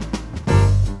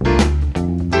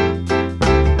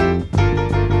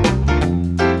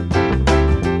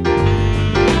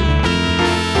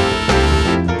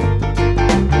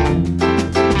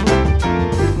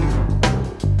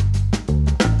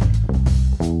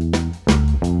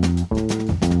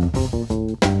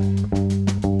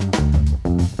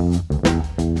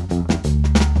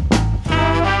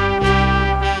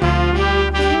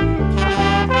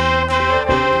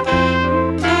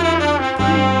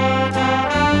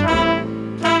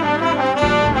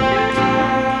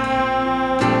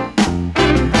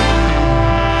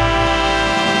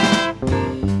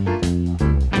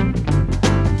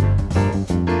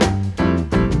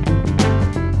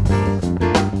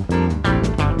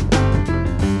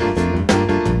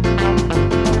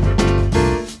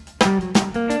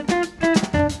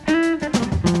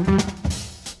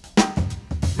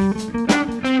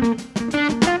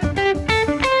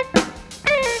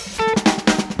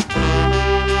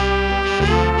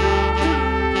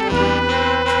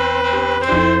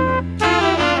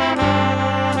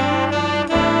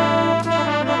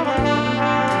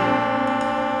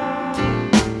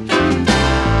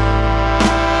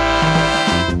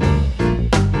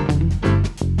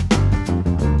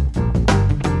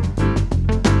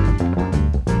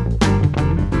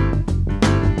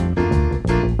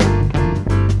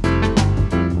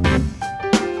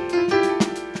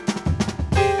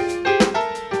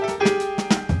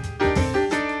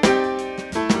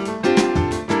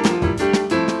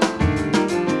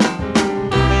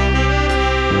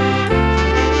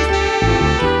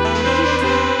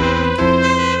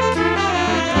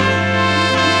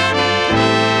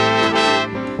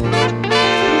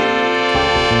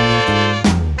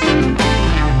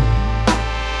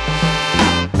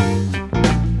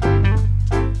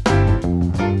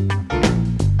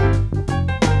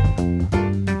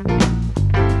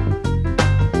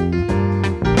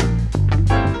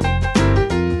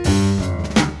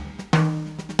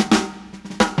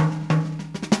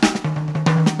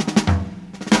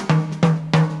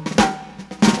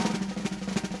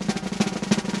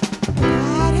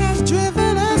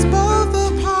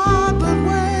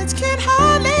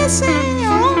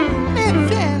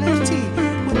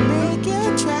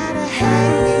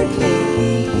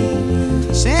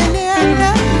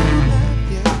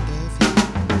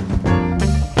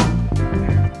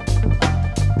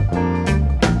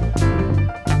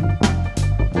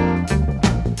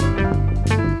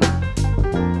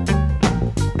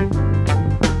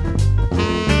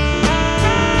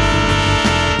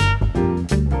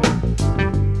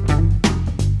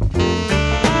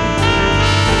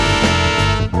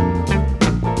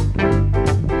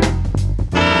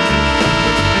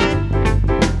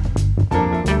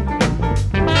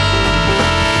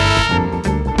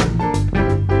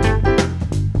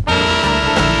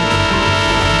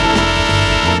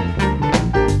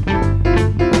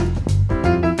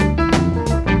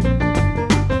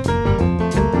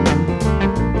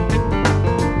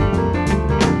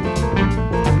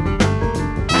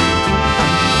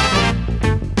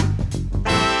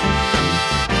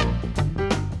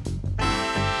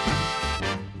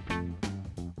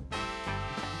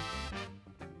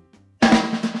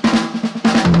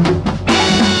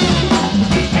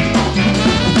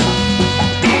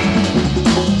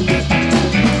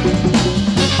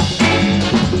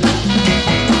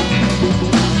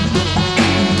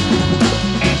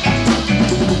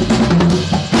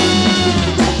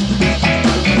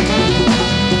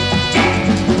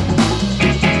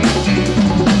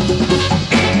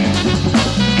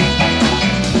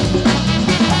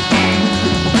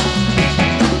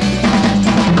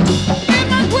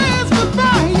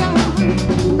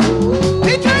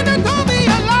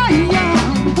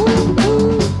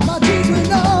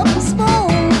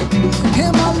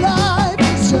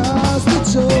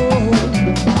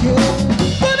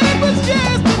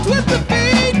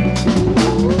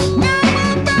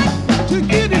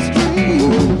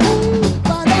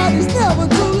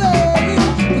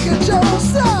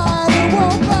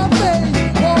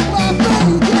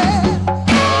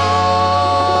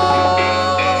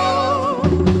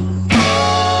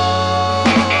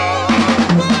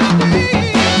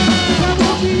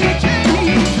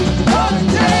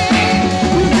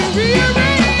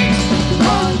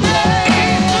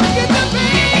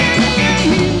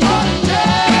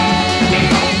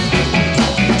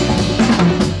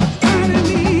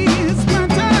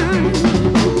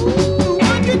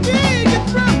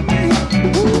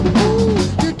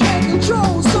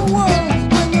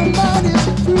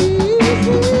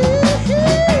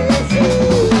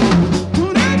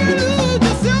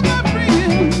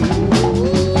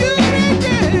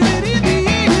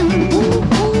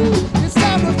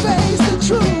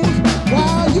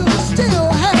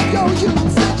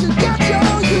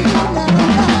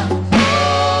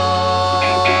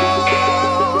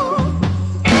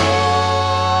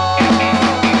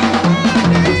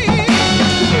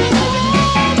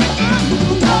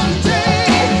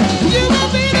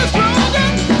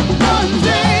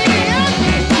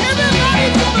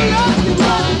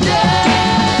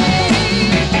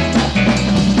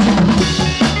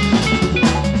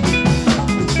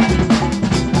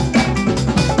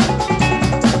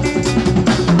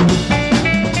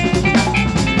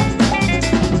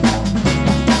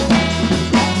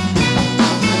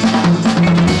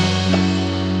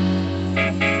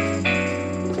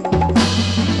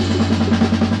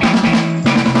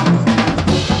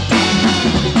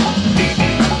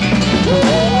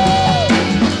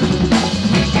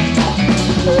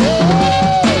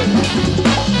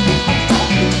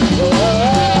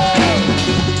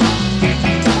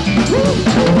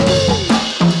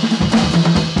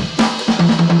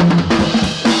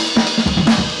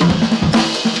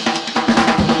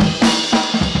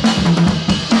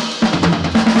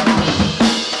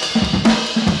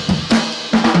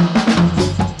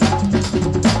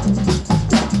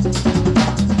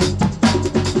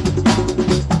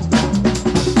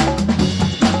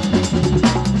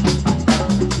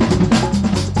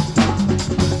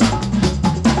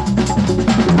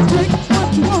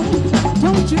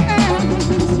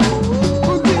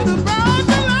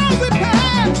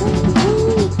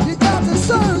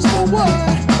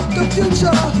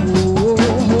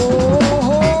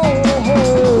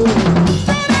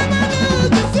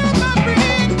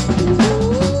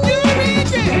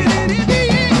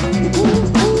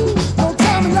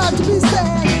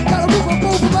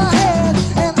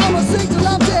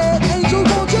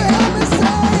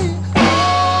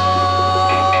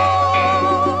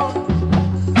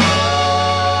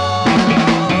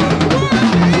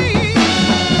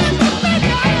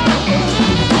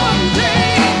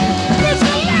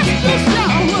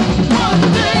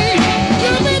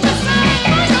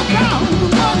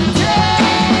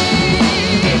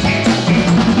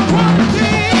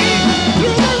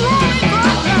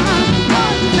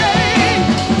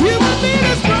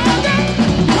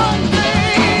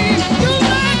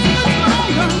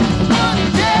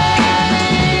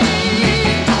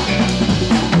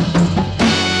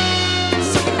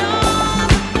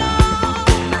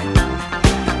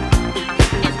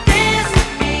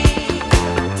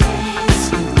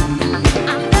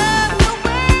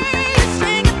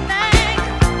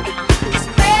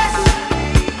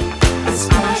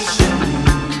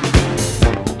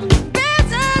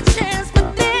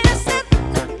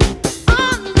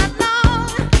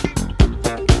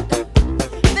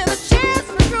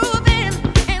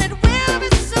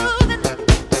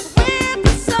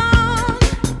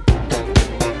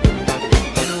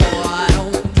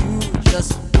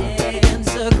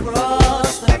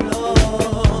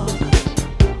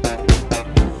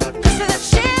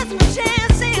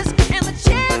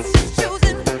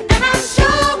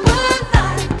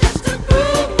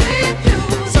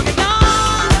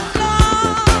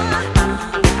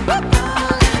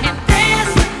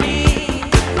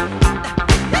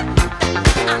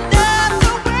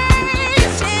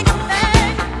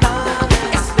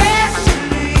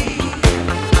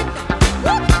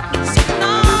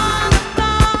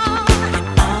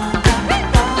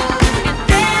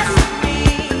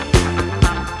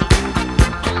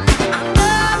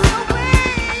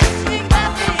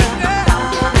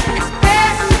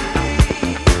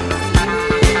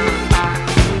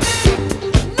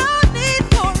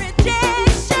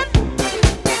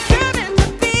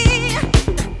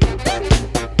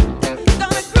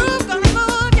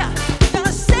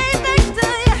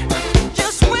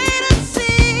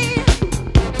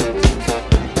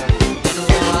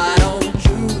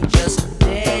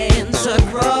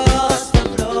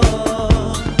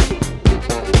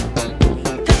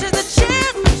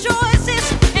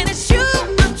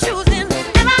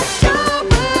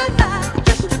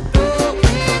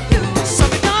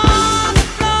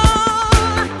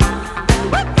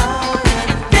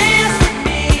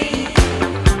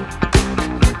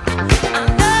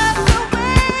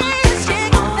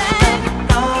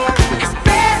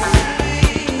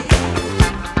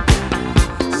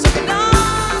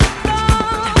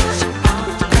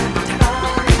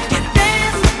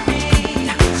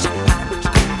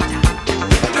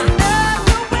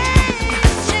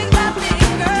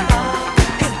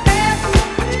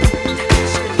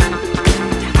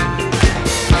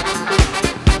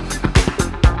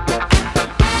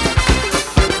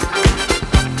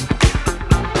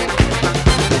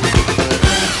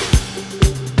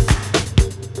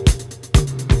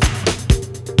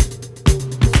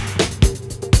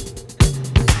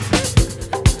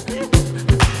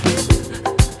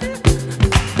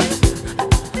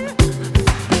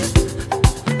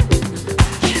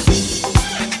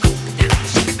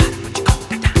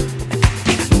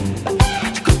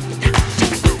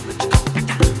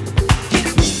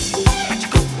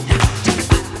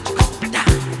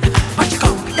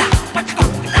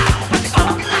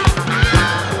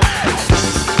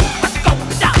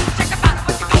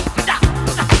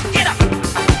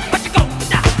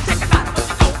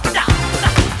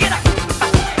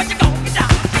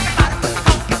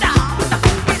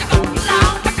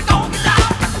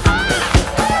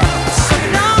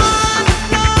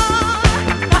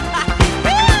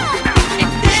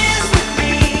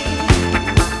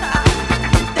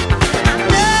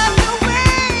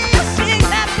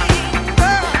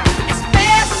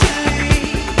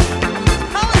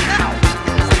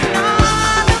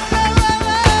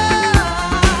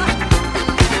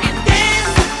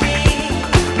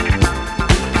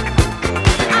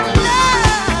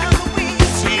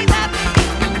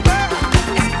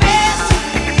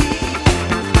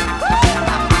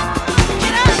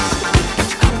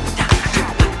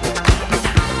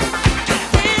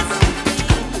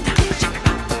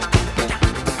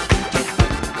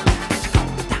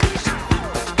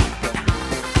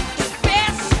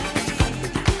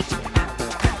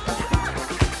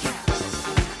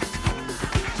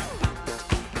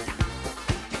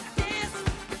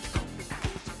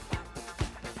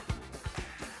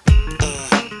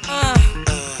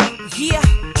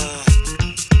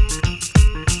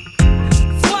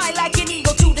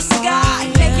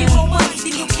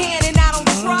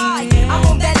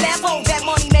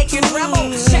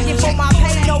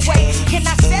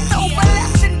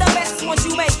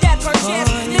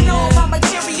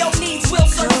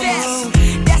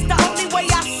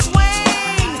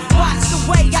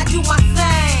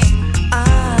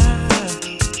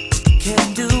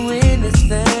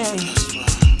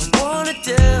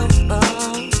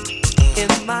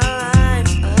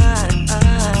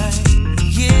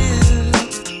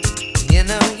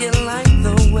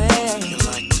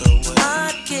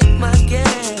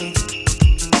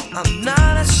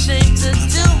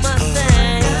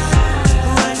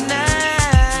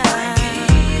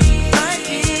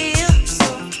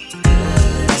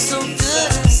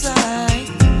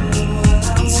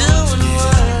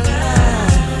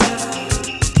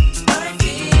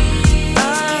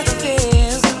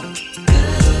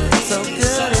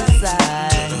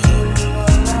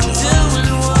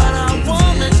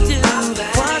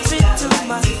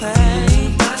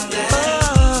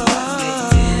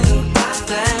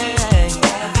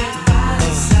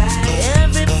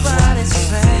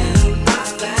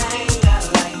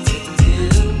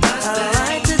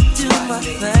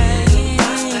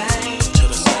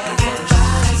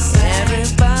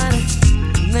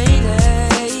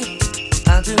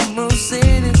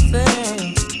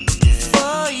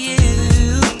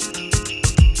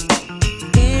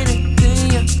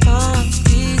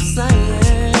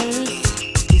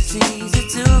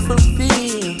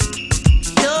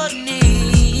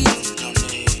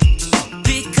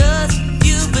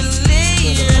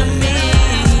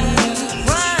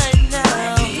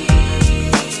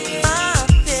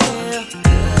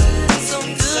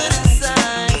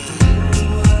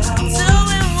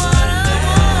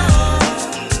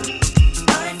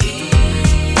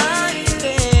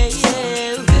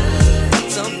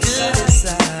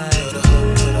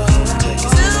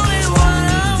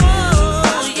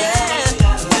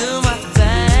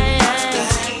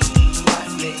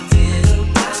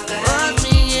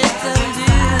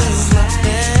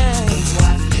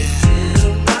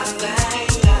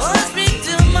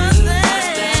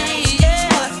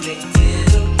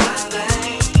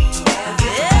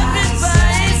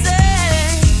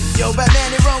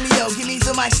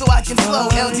 slow.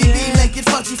 LDB, make it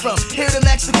funky from here to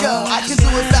Mexico. I can do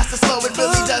it fast or slow, it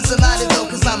really doesn't matter though,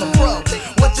 cause I'm a pro.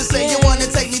 What you say, you wanna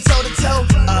take me toe to toe?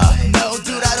 No,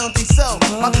 dude, I don't think so.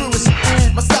 My crew is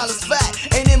my style is fat.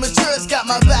 Ain't immature, it's got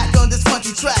my back on this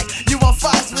funky track. You want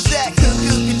fights with that?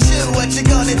 Cuckoo, chill, what you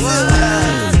gonna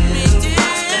do?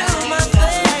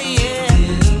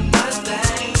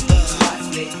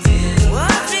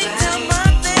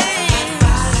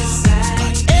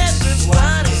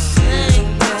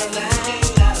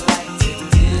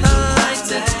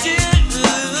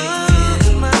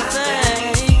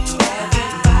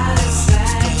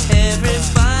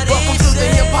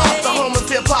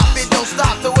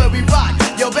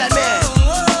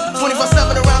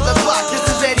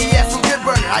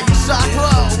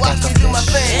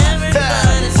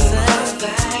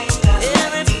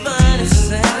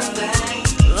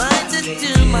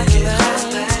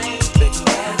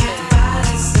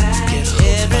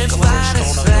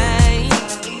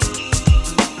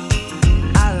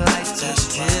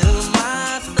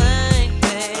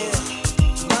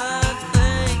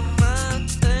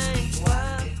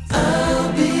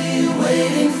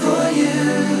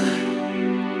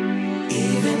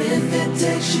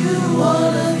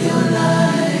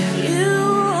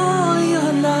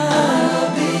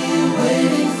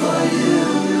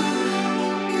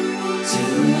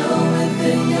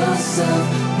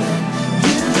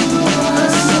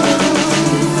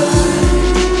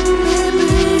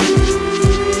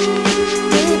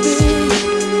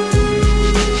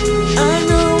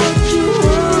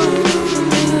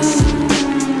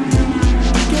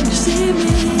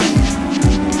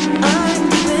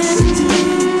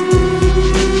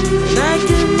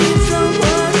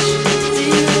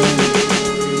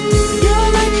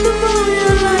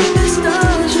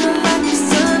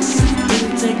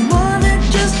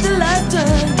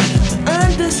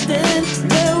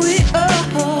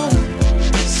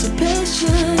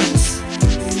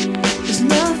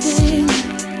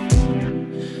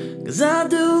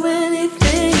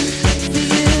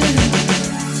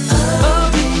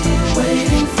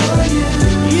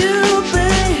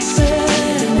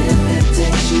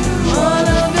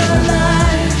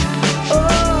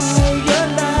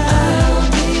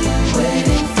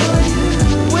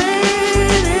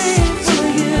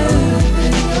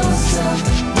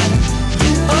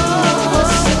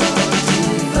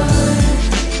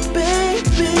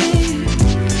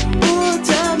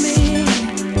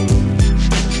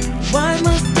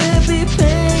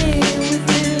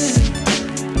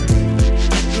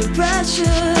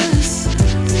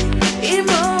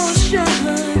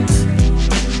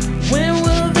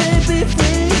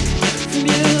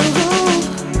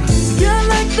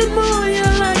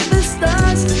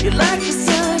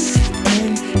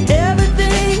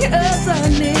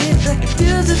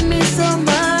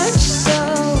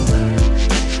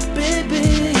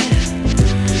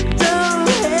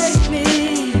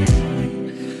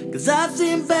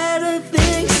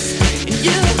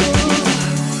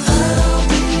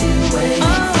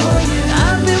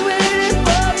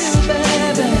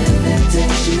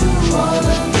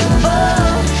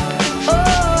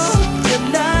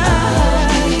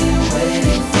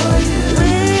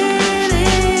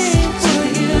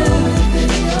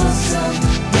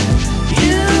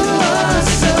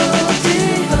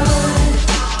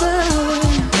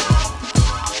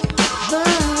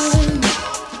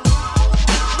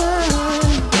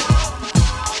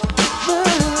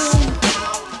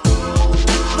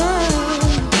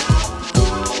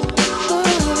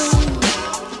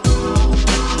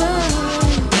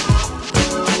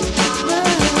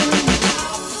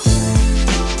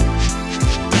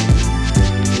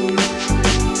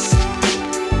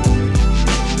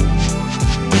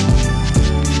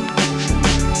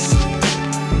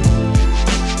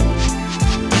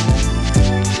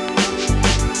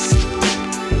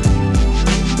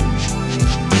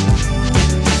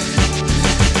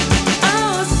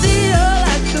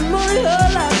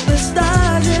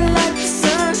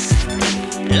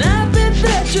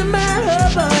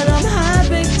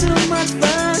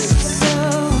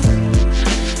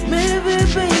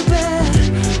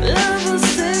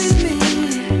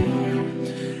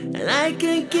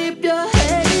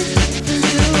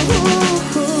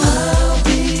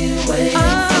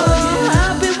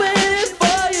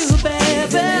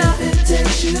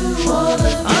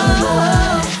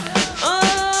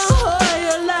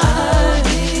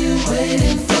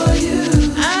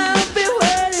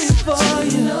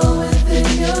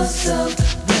 So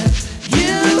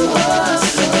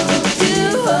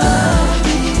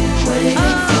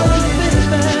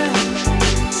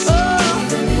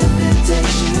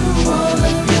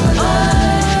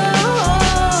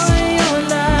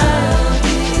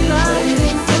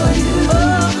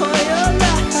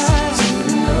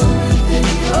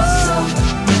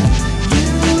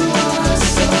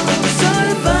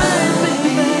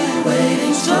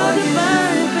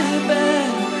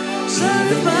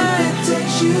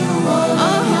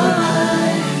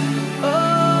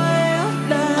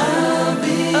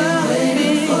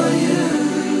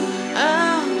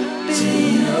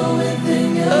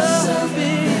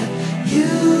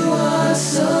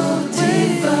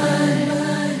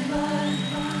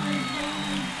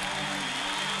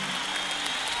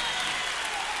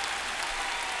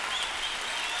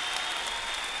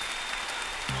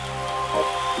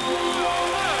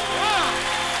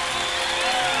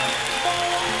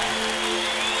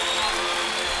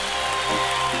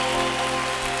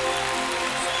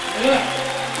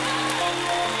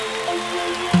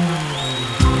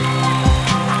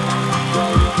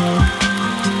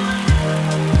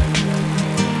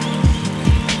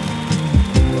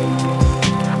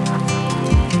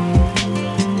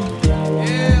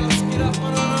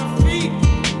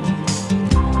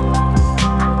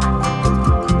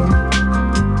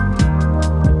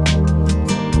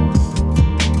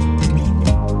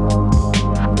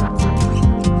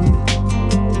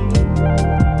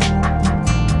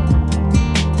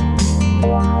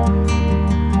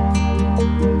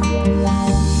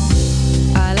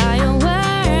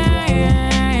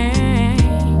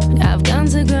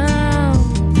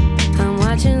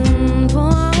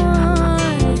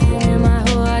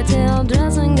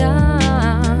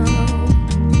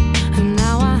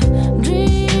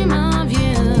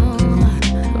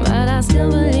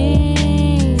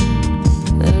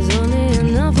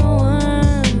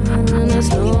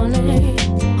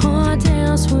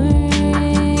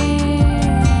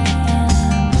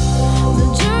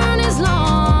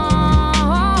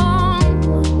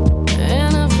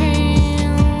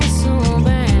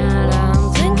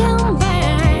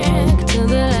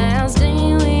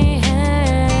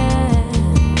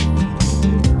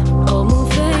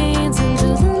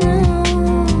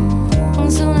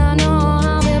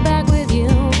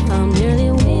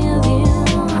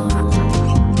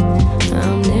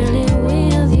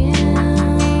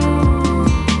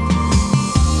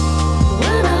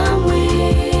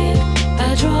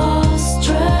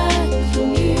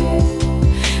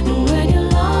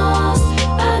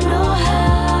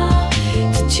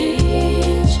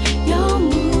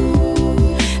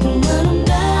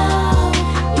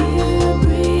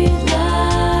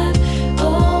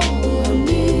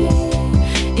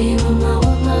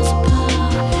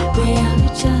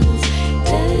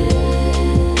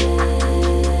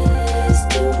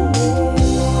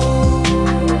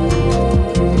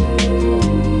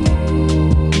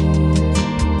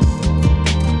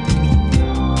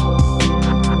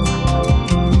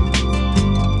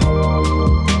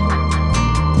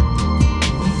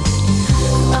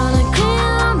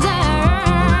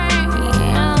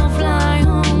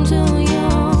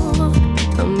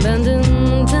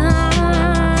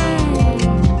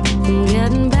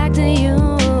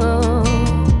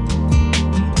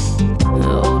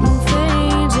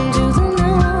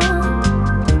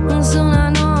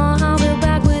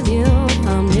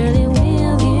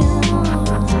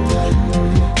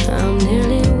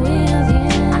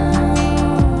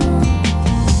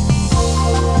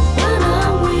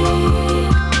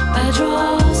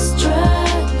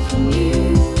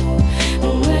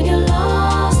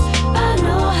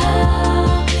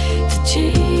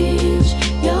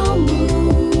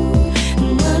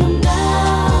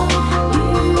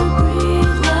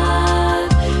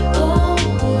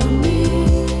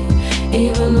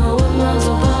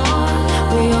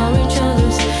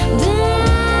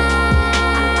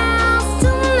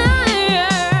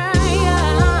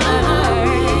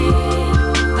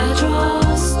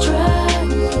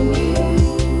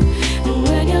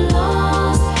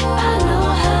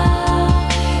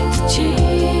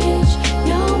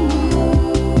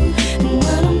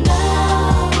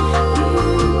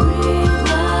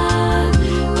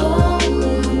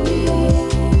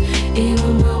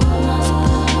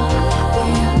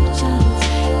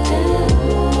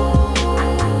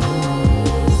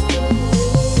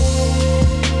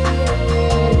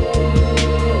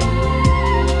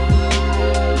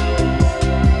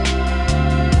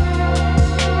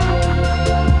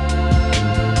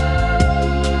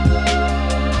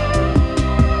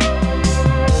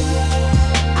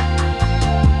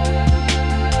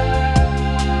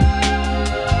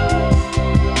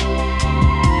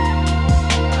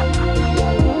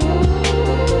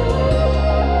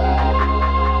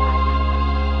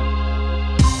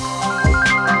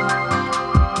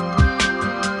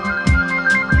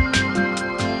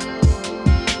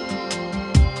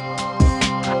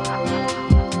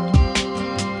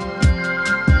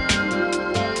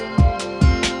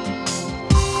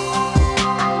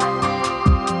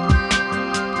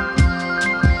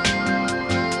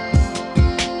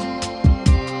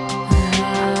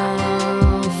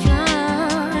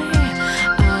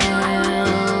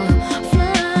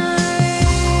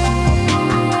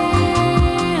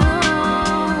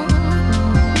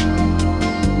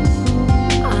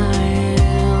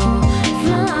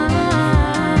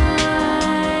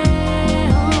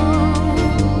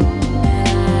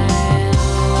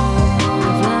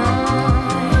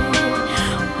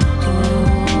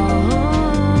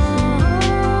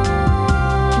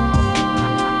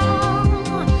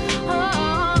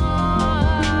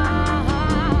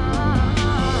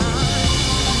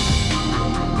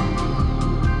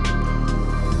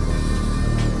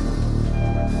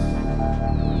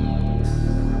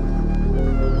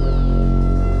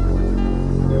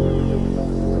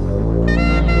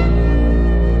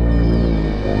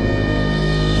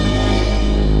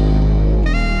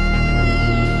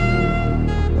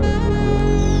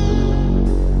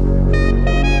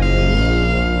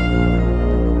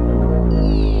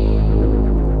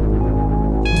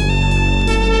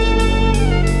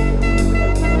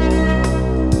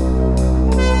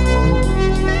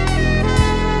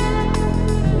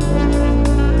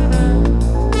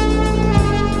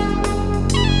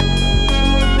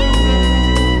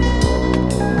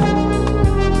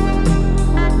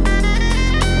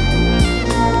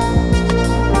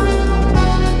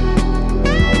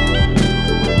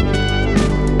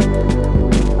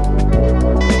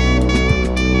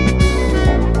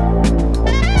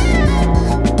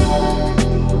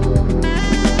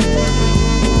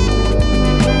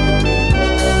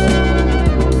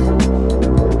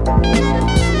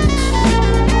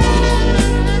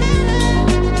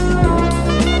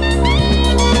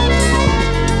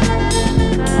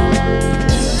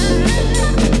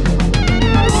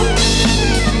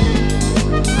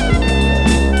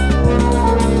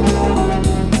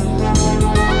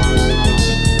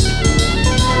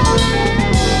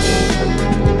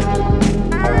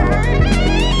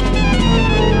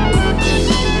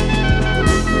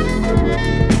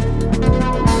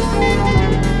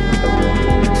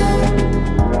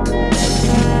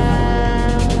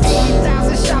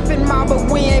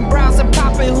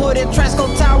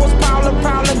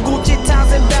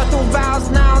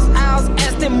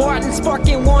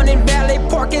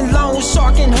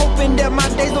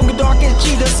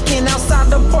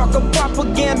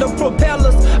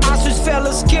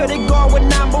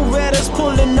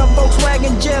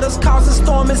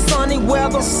in sunny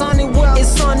weather, sunny weather. It's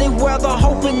sunny weather,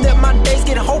 hoping that my days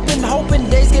get hoping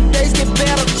days get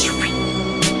better.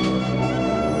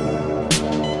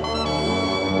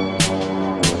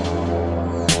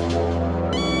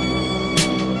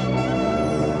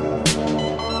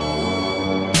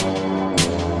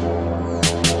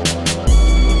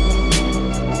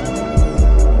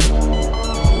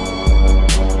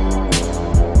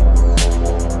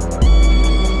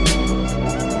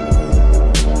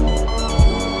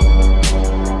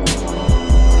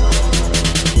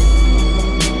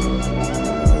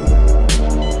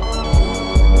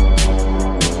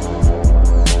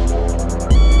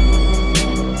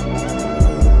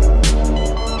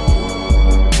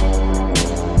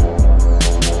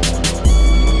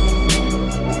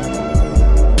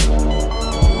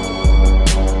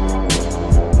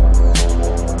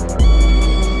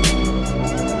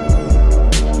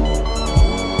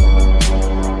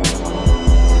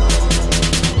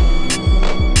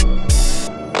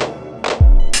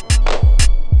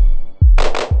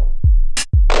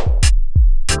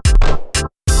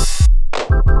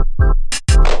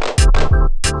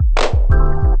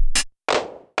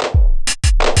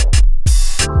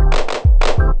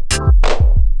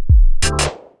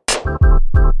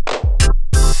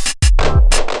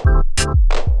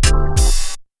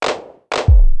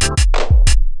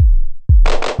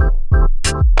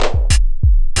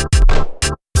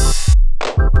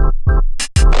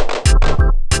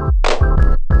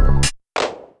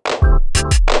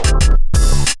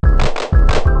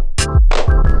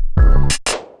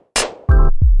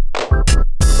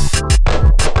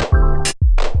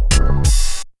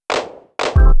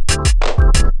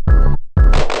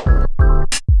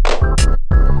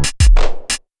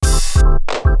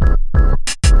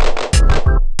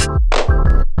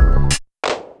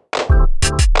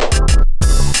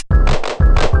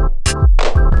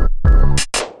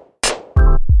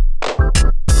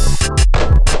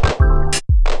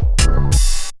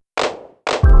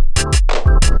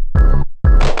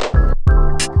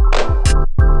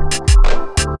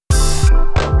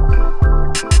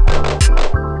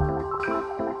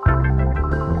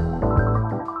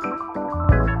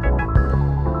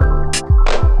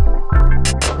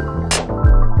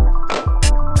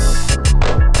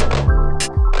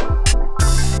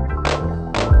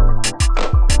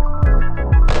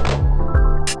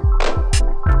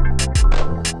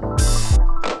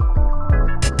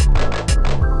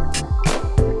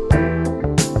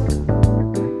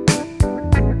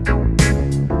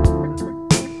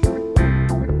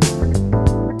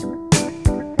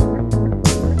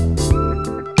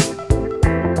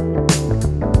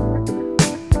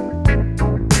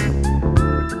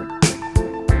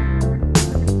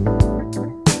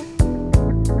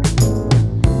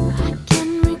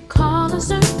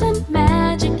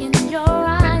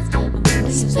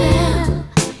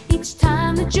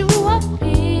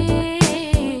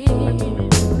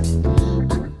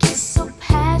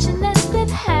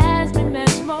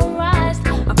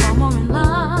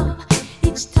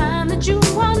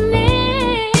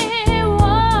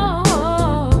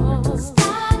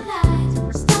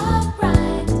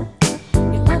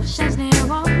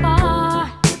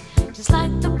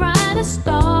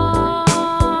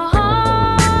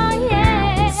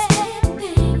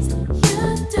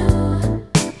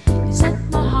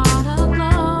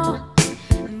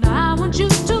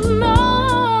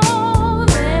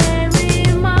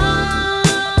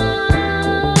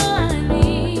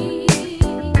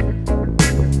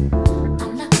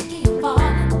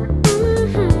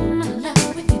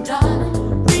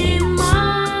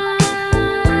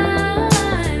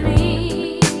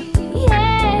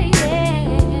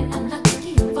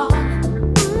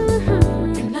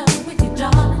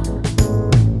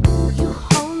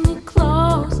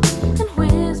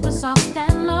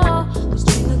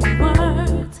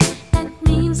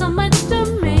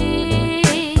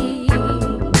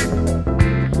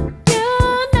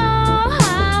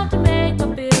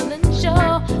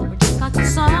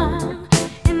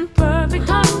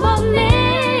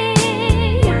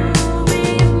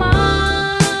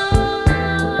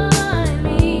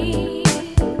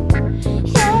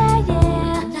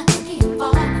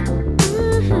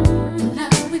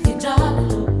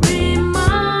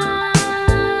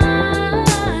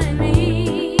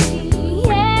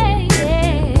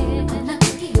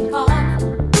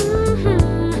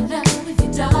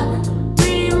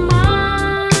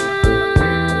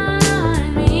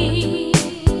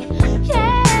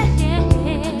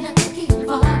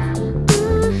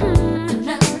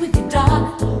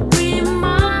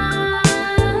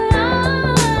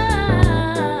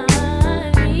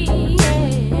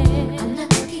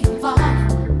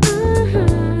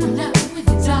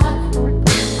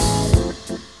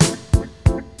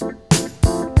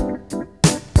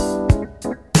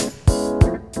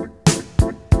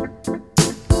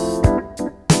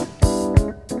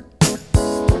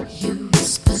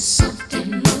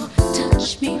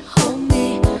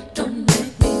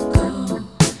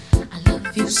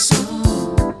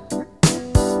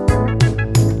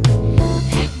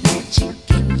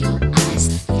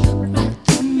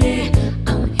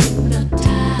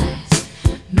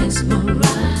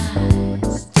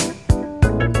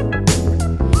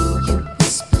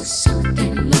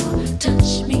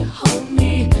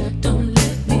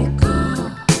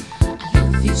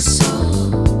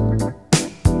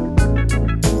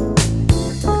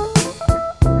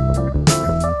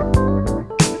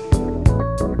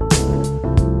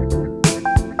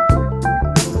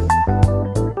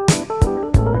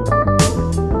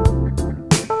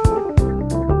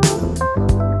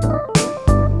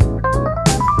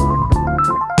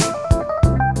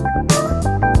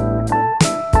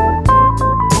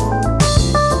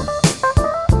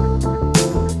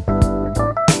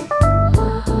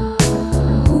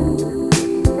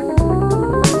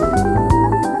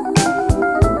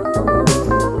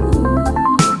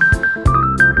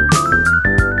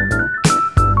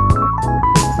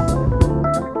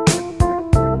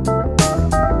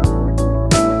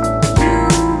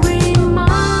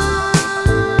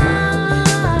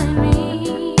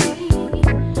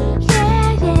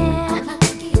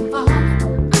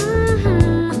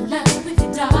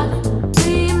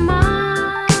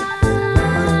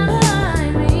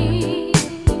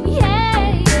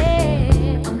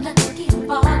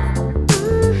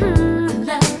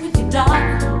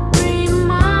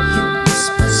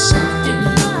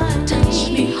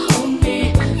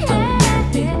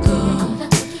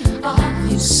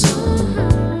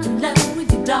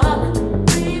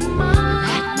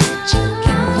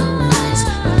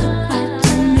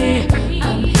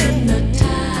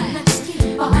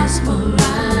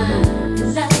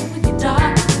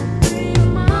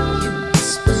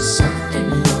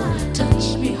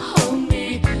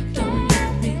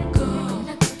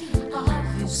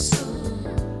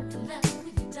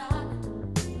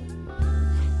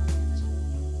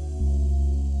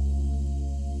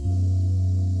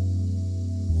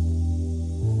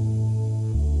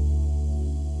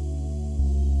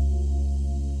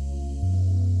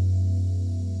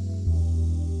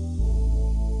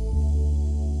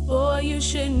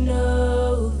 should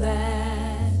know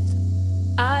that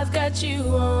I've got you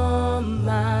on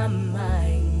my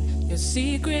mind, your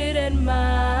secret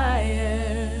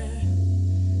admirer.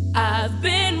 I've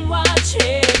been watching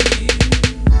you.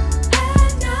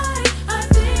 At night, I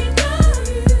think of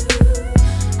you.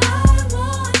 I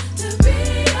want to be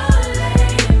your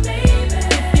lady, baby.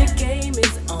 If your game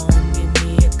is on, give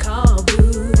me a call,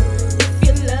 boo. If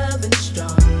you're loving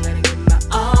strong, let me give my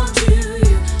all to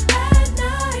you. At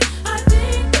night, I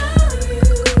think of you.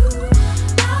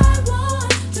 I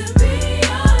want to be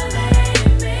your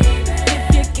lady, baby. If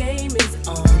your game is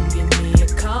on, give me a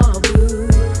call, boo.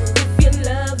 If you're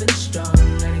loving strong,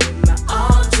 let me give my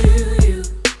all to you.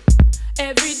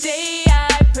 Every day I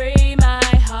pray my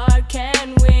heart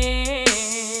can win.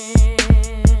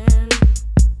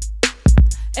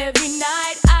 Every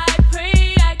night I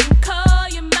pray I can call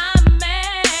you my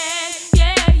man.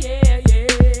 Yeah, yeah,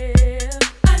 yeah.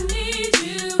 I need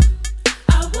you.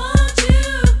 I want you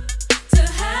to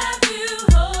have you,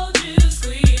 hold you,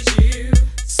 squeeze you.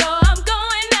 So I'm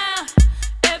going out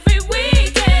every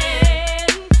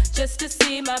weekend just to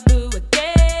see my boo again.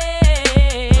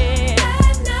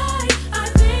 At night I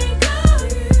think of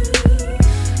you.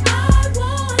 I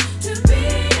want to be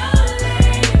your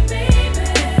lady, baby.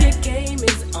 If your game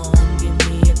is on, give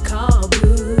me a call,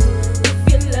 boo. If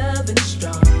you're loving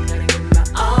strong, let me give my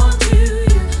all to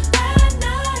you. At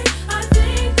night I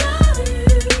think of you.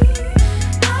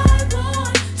 I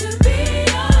want to be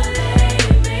your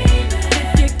lady, baby. If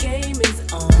your game is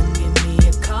on, give me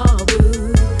a call,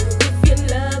 boo. If you're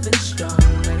loving strong,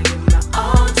 let me give my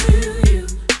all to you.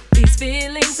 These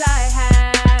feelings I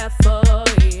have for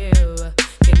you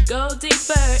can go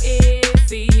deeper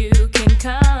if you can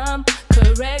come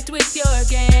correct with your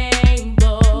game,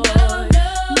 boy.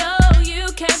 No, you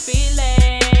can't be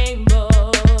lame,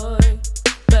 boy.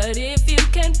 But if you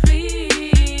can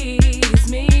please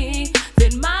me,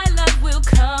 then my love will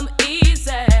come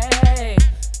easy.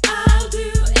 I'll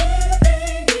do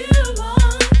anything you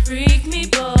want. Freak me,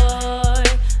 boy.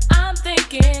 I'm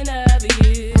thinking of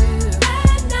you.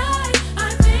 At night, I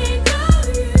think of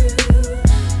you.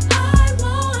 I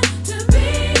want to be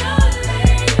your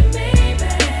lady, baby.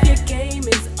 If your game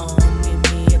is on, give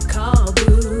me a call,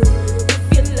 boo. If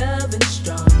you're loving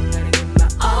strong, let me give my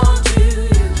all to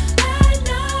you. At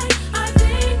night, I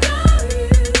think of you.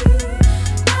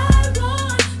 I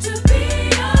want to be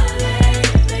your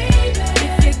lady, baby.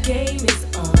 If your game is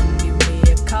on, give me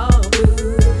a call,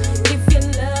 boo. If you're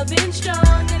loving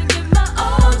strong, let me give my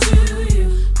all to you.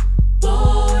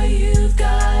 Boy, you've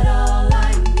got all I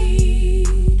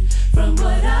need from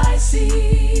what I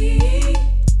see.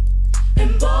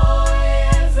 And boy,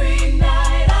 every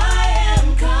night I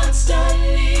am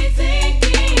constantly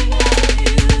thinking of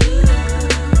you.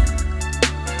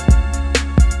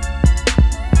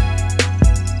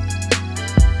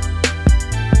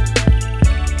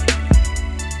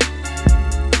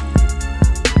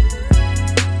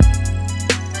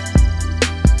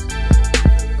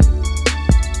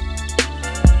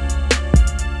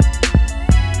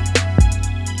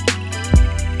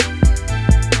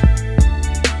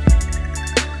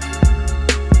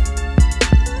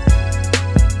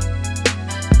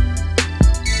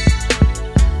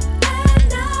 At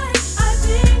night, I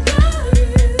think of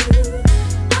you.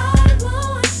 I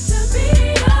want to be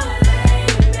your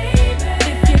lady, baby.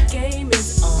 If your game is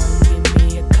on, give me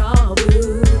a call,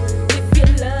 boo. If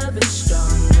you're loving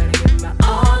strong, let me give my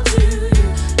all to you.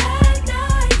 At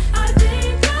night, I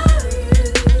think of you.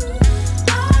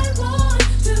 I want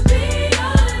to be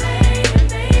your lady,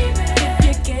 baby. If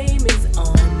your game is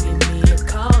on, give me a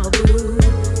call, boo.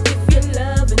 If you're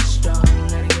loving strong,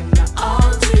 let me give my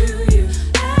all to you.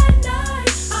 At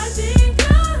night, I think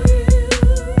of you.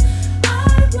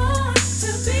 I want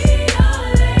to be your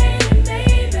lady,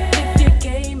 baby. If your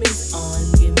game is on,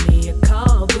 give me a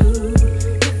call, boo.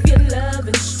 If you're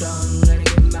loving strong, let me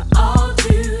give my all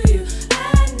to you.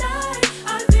 At night, I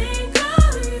think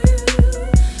of you.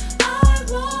 I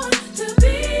want to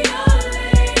be your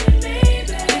lady,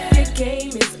 baby. If your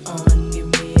game is on, give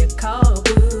me a call,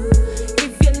 boo.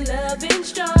 If you're loving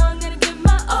strong, let me give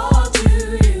my all to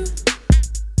you.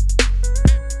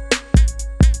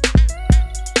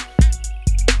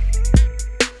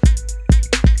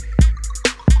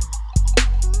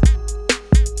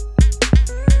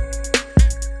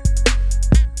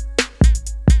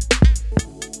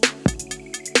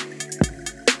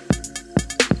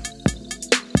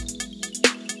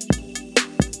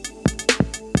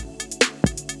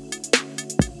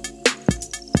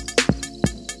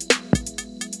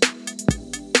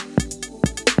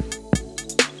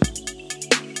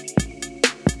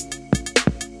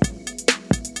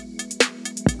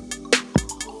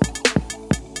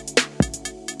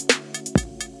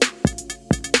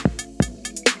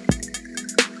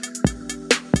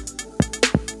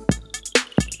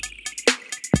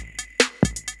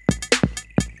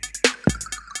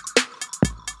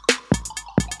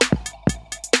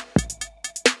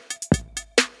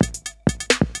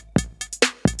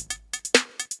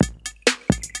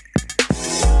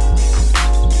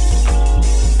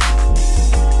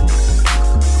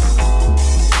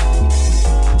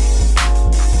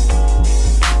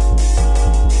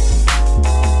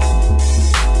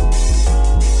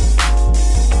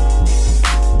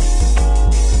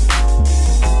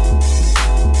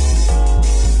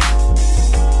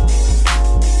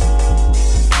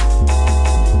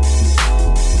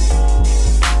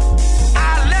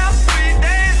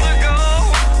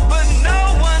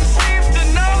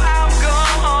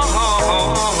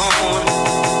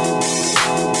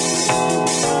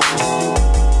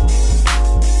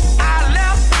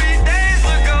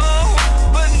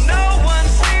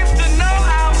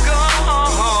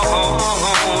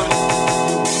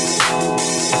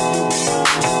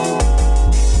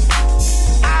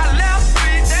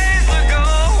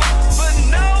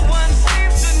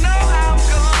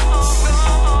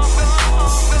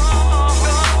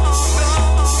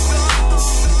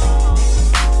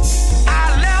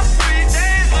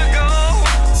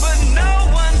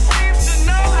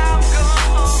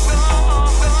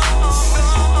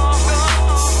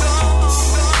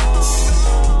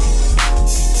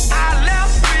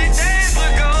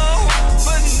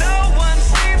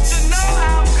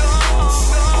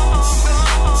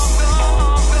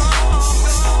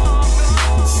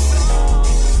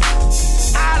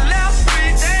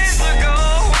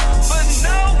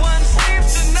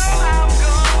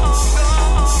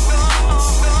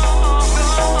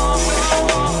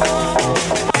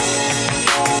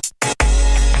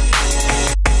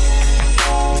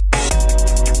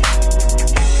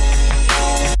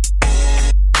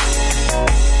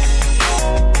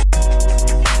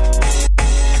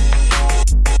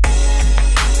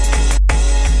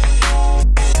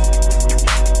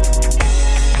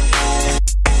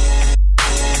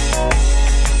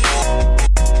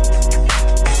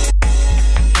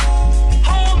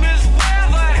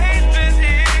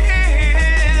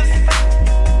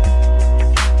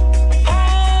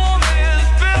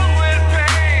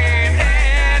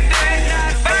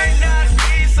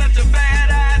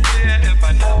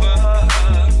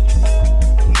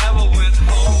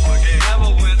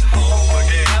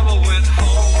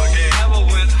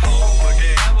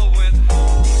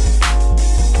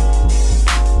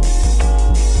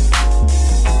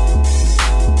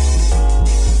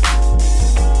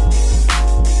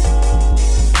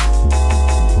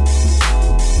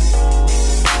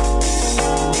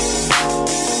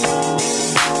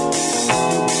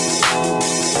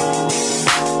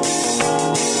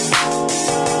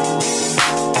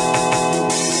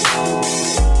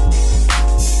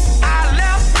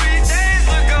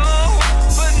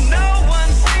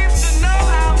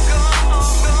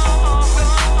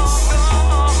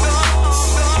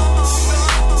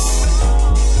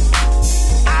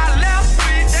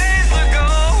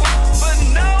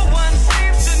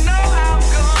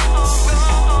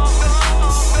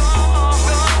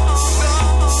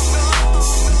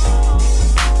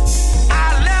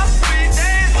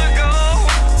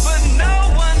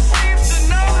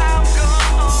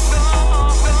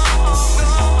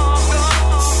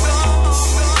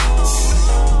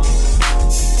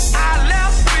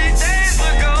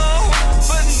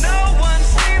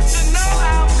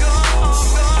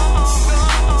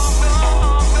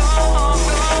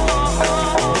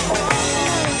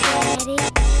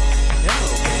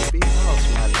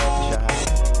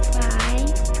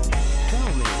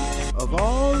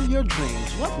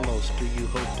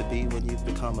 be when you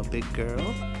become a big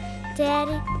girl?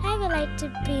 Daddy, I would like to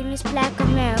be Miss Black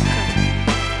America.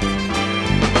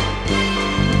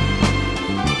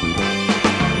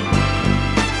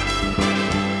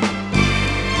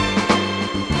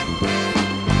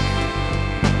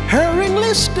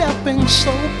 Hurriedly stepping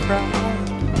so proud,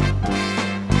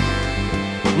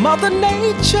 Mother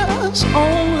Nature's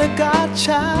only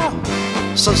godchild.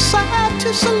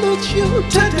 Society salutes you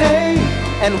today,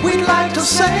 and we'd like to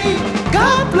say,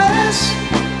 God bless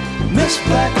Miss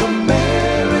Black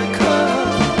America.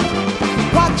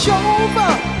 Watch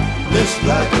over Miss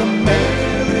Black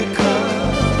America.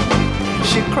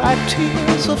 She cried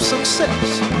tears of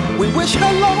success. We wish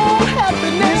her long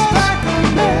happiness. Miss Black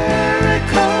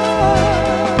America.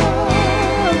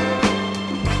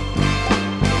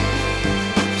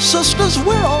 Sisters,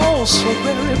 we're all so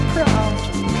very proud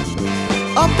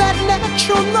of that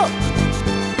natural look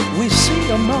we see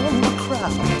among the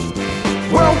crowd.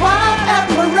 Worldwide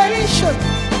admiration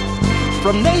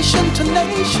from nation to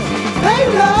nation. They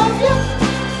love you,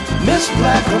 Miss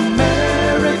Black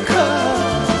America.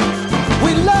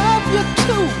 We love you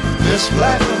too, Miss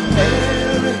Black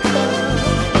America.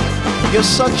 You're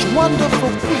such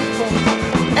wonderful people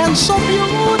and so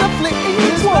beautifully equal.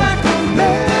 Miss Black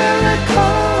America.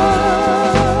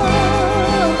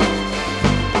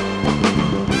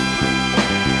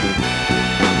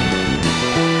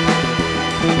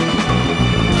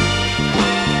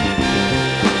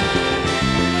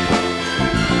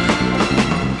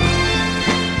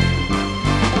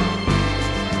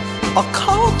 A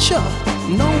culture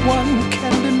no one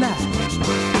can deny.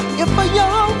 If a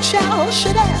young child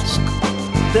should ask,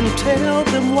 then tell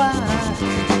them why.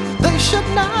 They should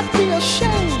not be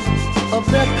ashamed of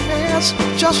their past.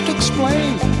 Just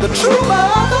explain the true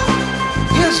mother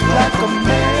is Black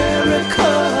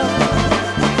America.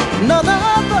 None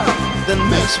other than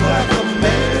Miss Black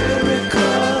America.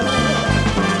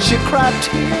 She cried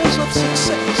tears of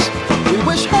success. We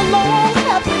wish her long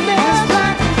happiness.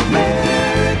 Black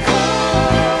America.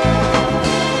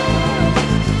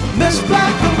 Miss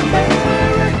Black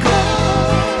America.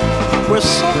 We're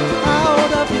so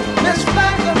proud of you, Miss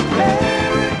Black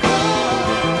America.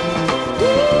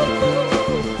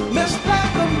 Ooh, Miss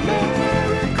Black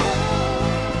America.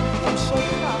 I'm so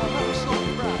proud, I'm so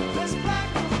proud. Miss Black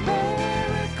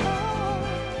America.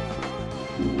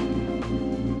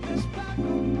 Miss Black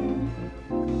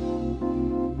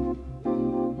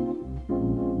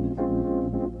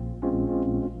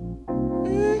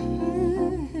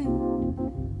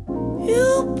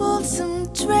You pulled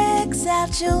some tricks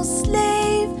out your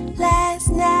sleeve last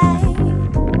night.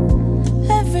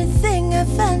 Everything I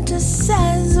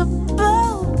fantasize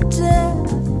about.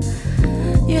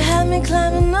 You had me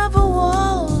climbing up a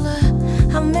wall.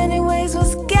 How many ways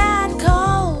was God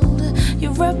called? You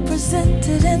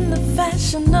represented in the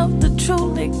fashion of the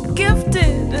truly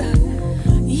gifted.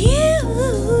 You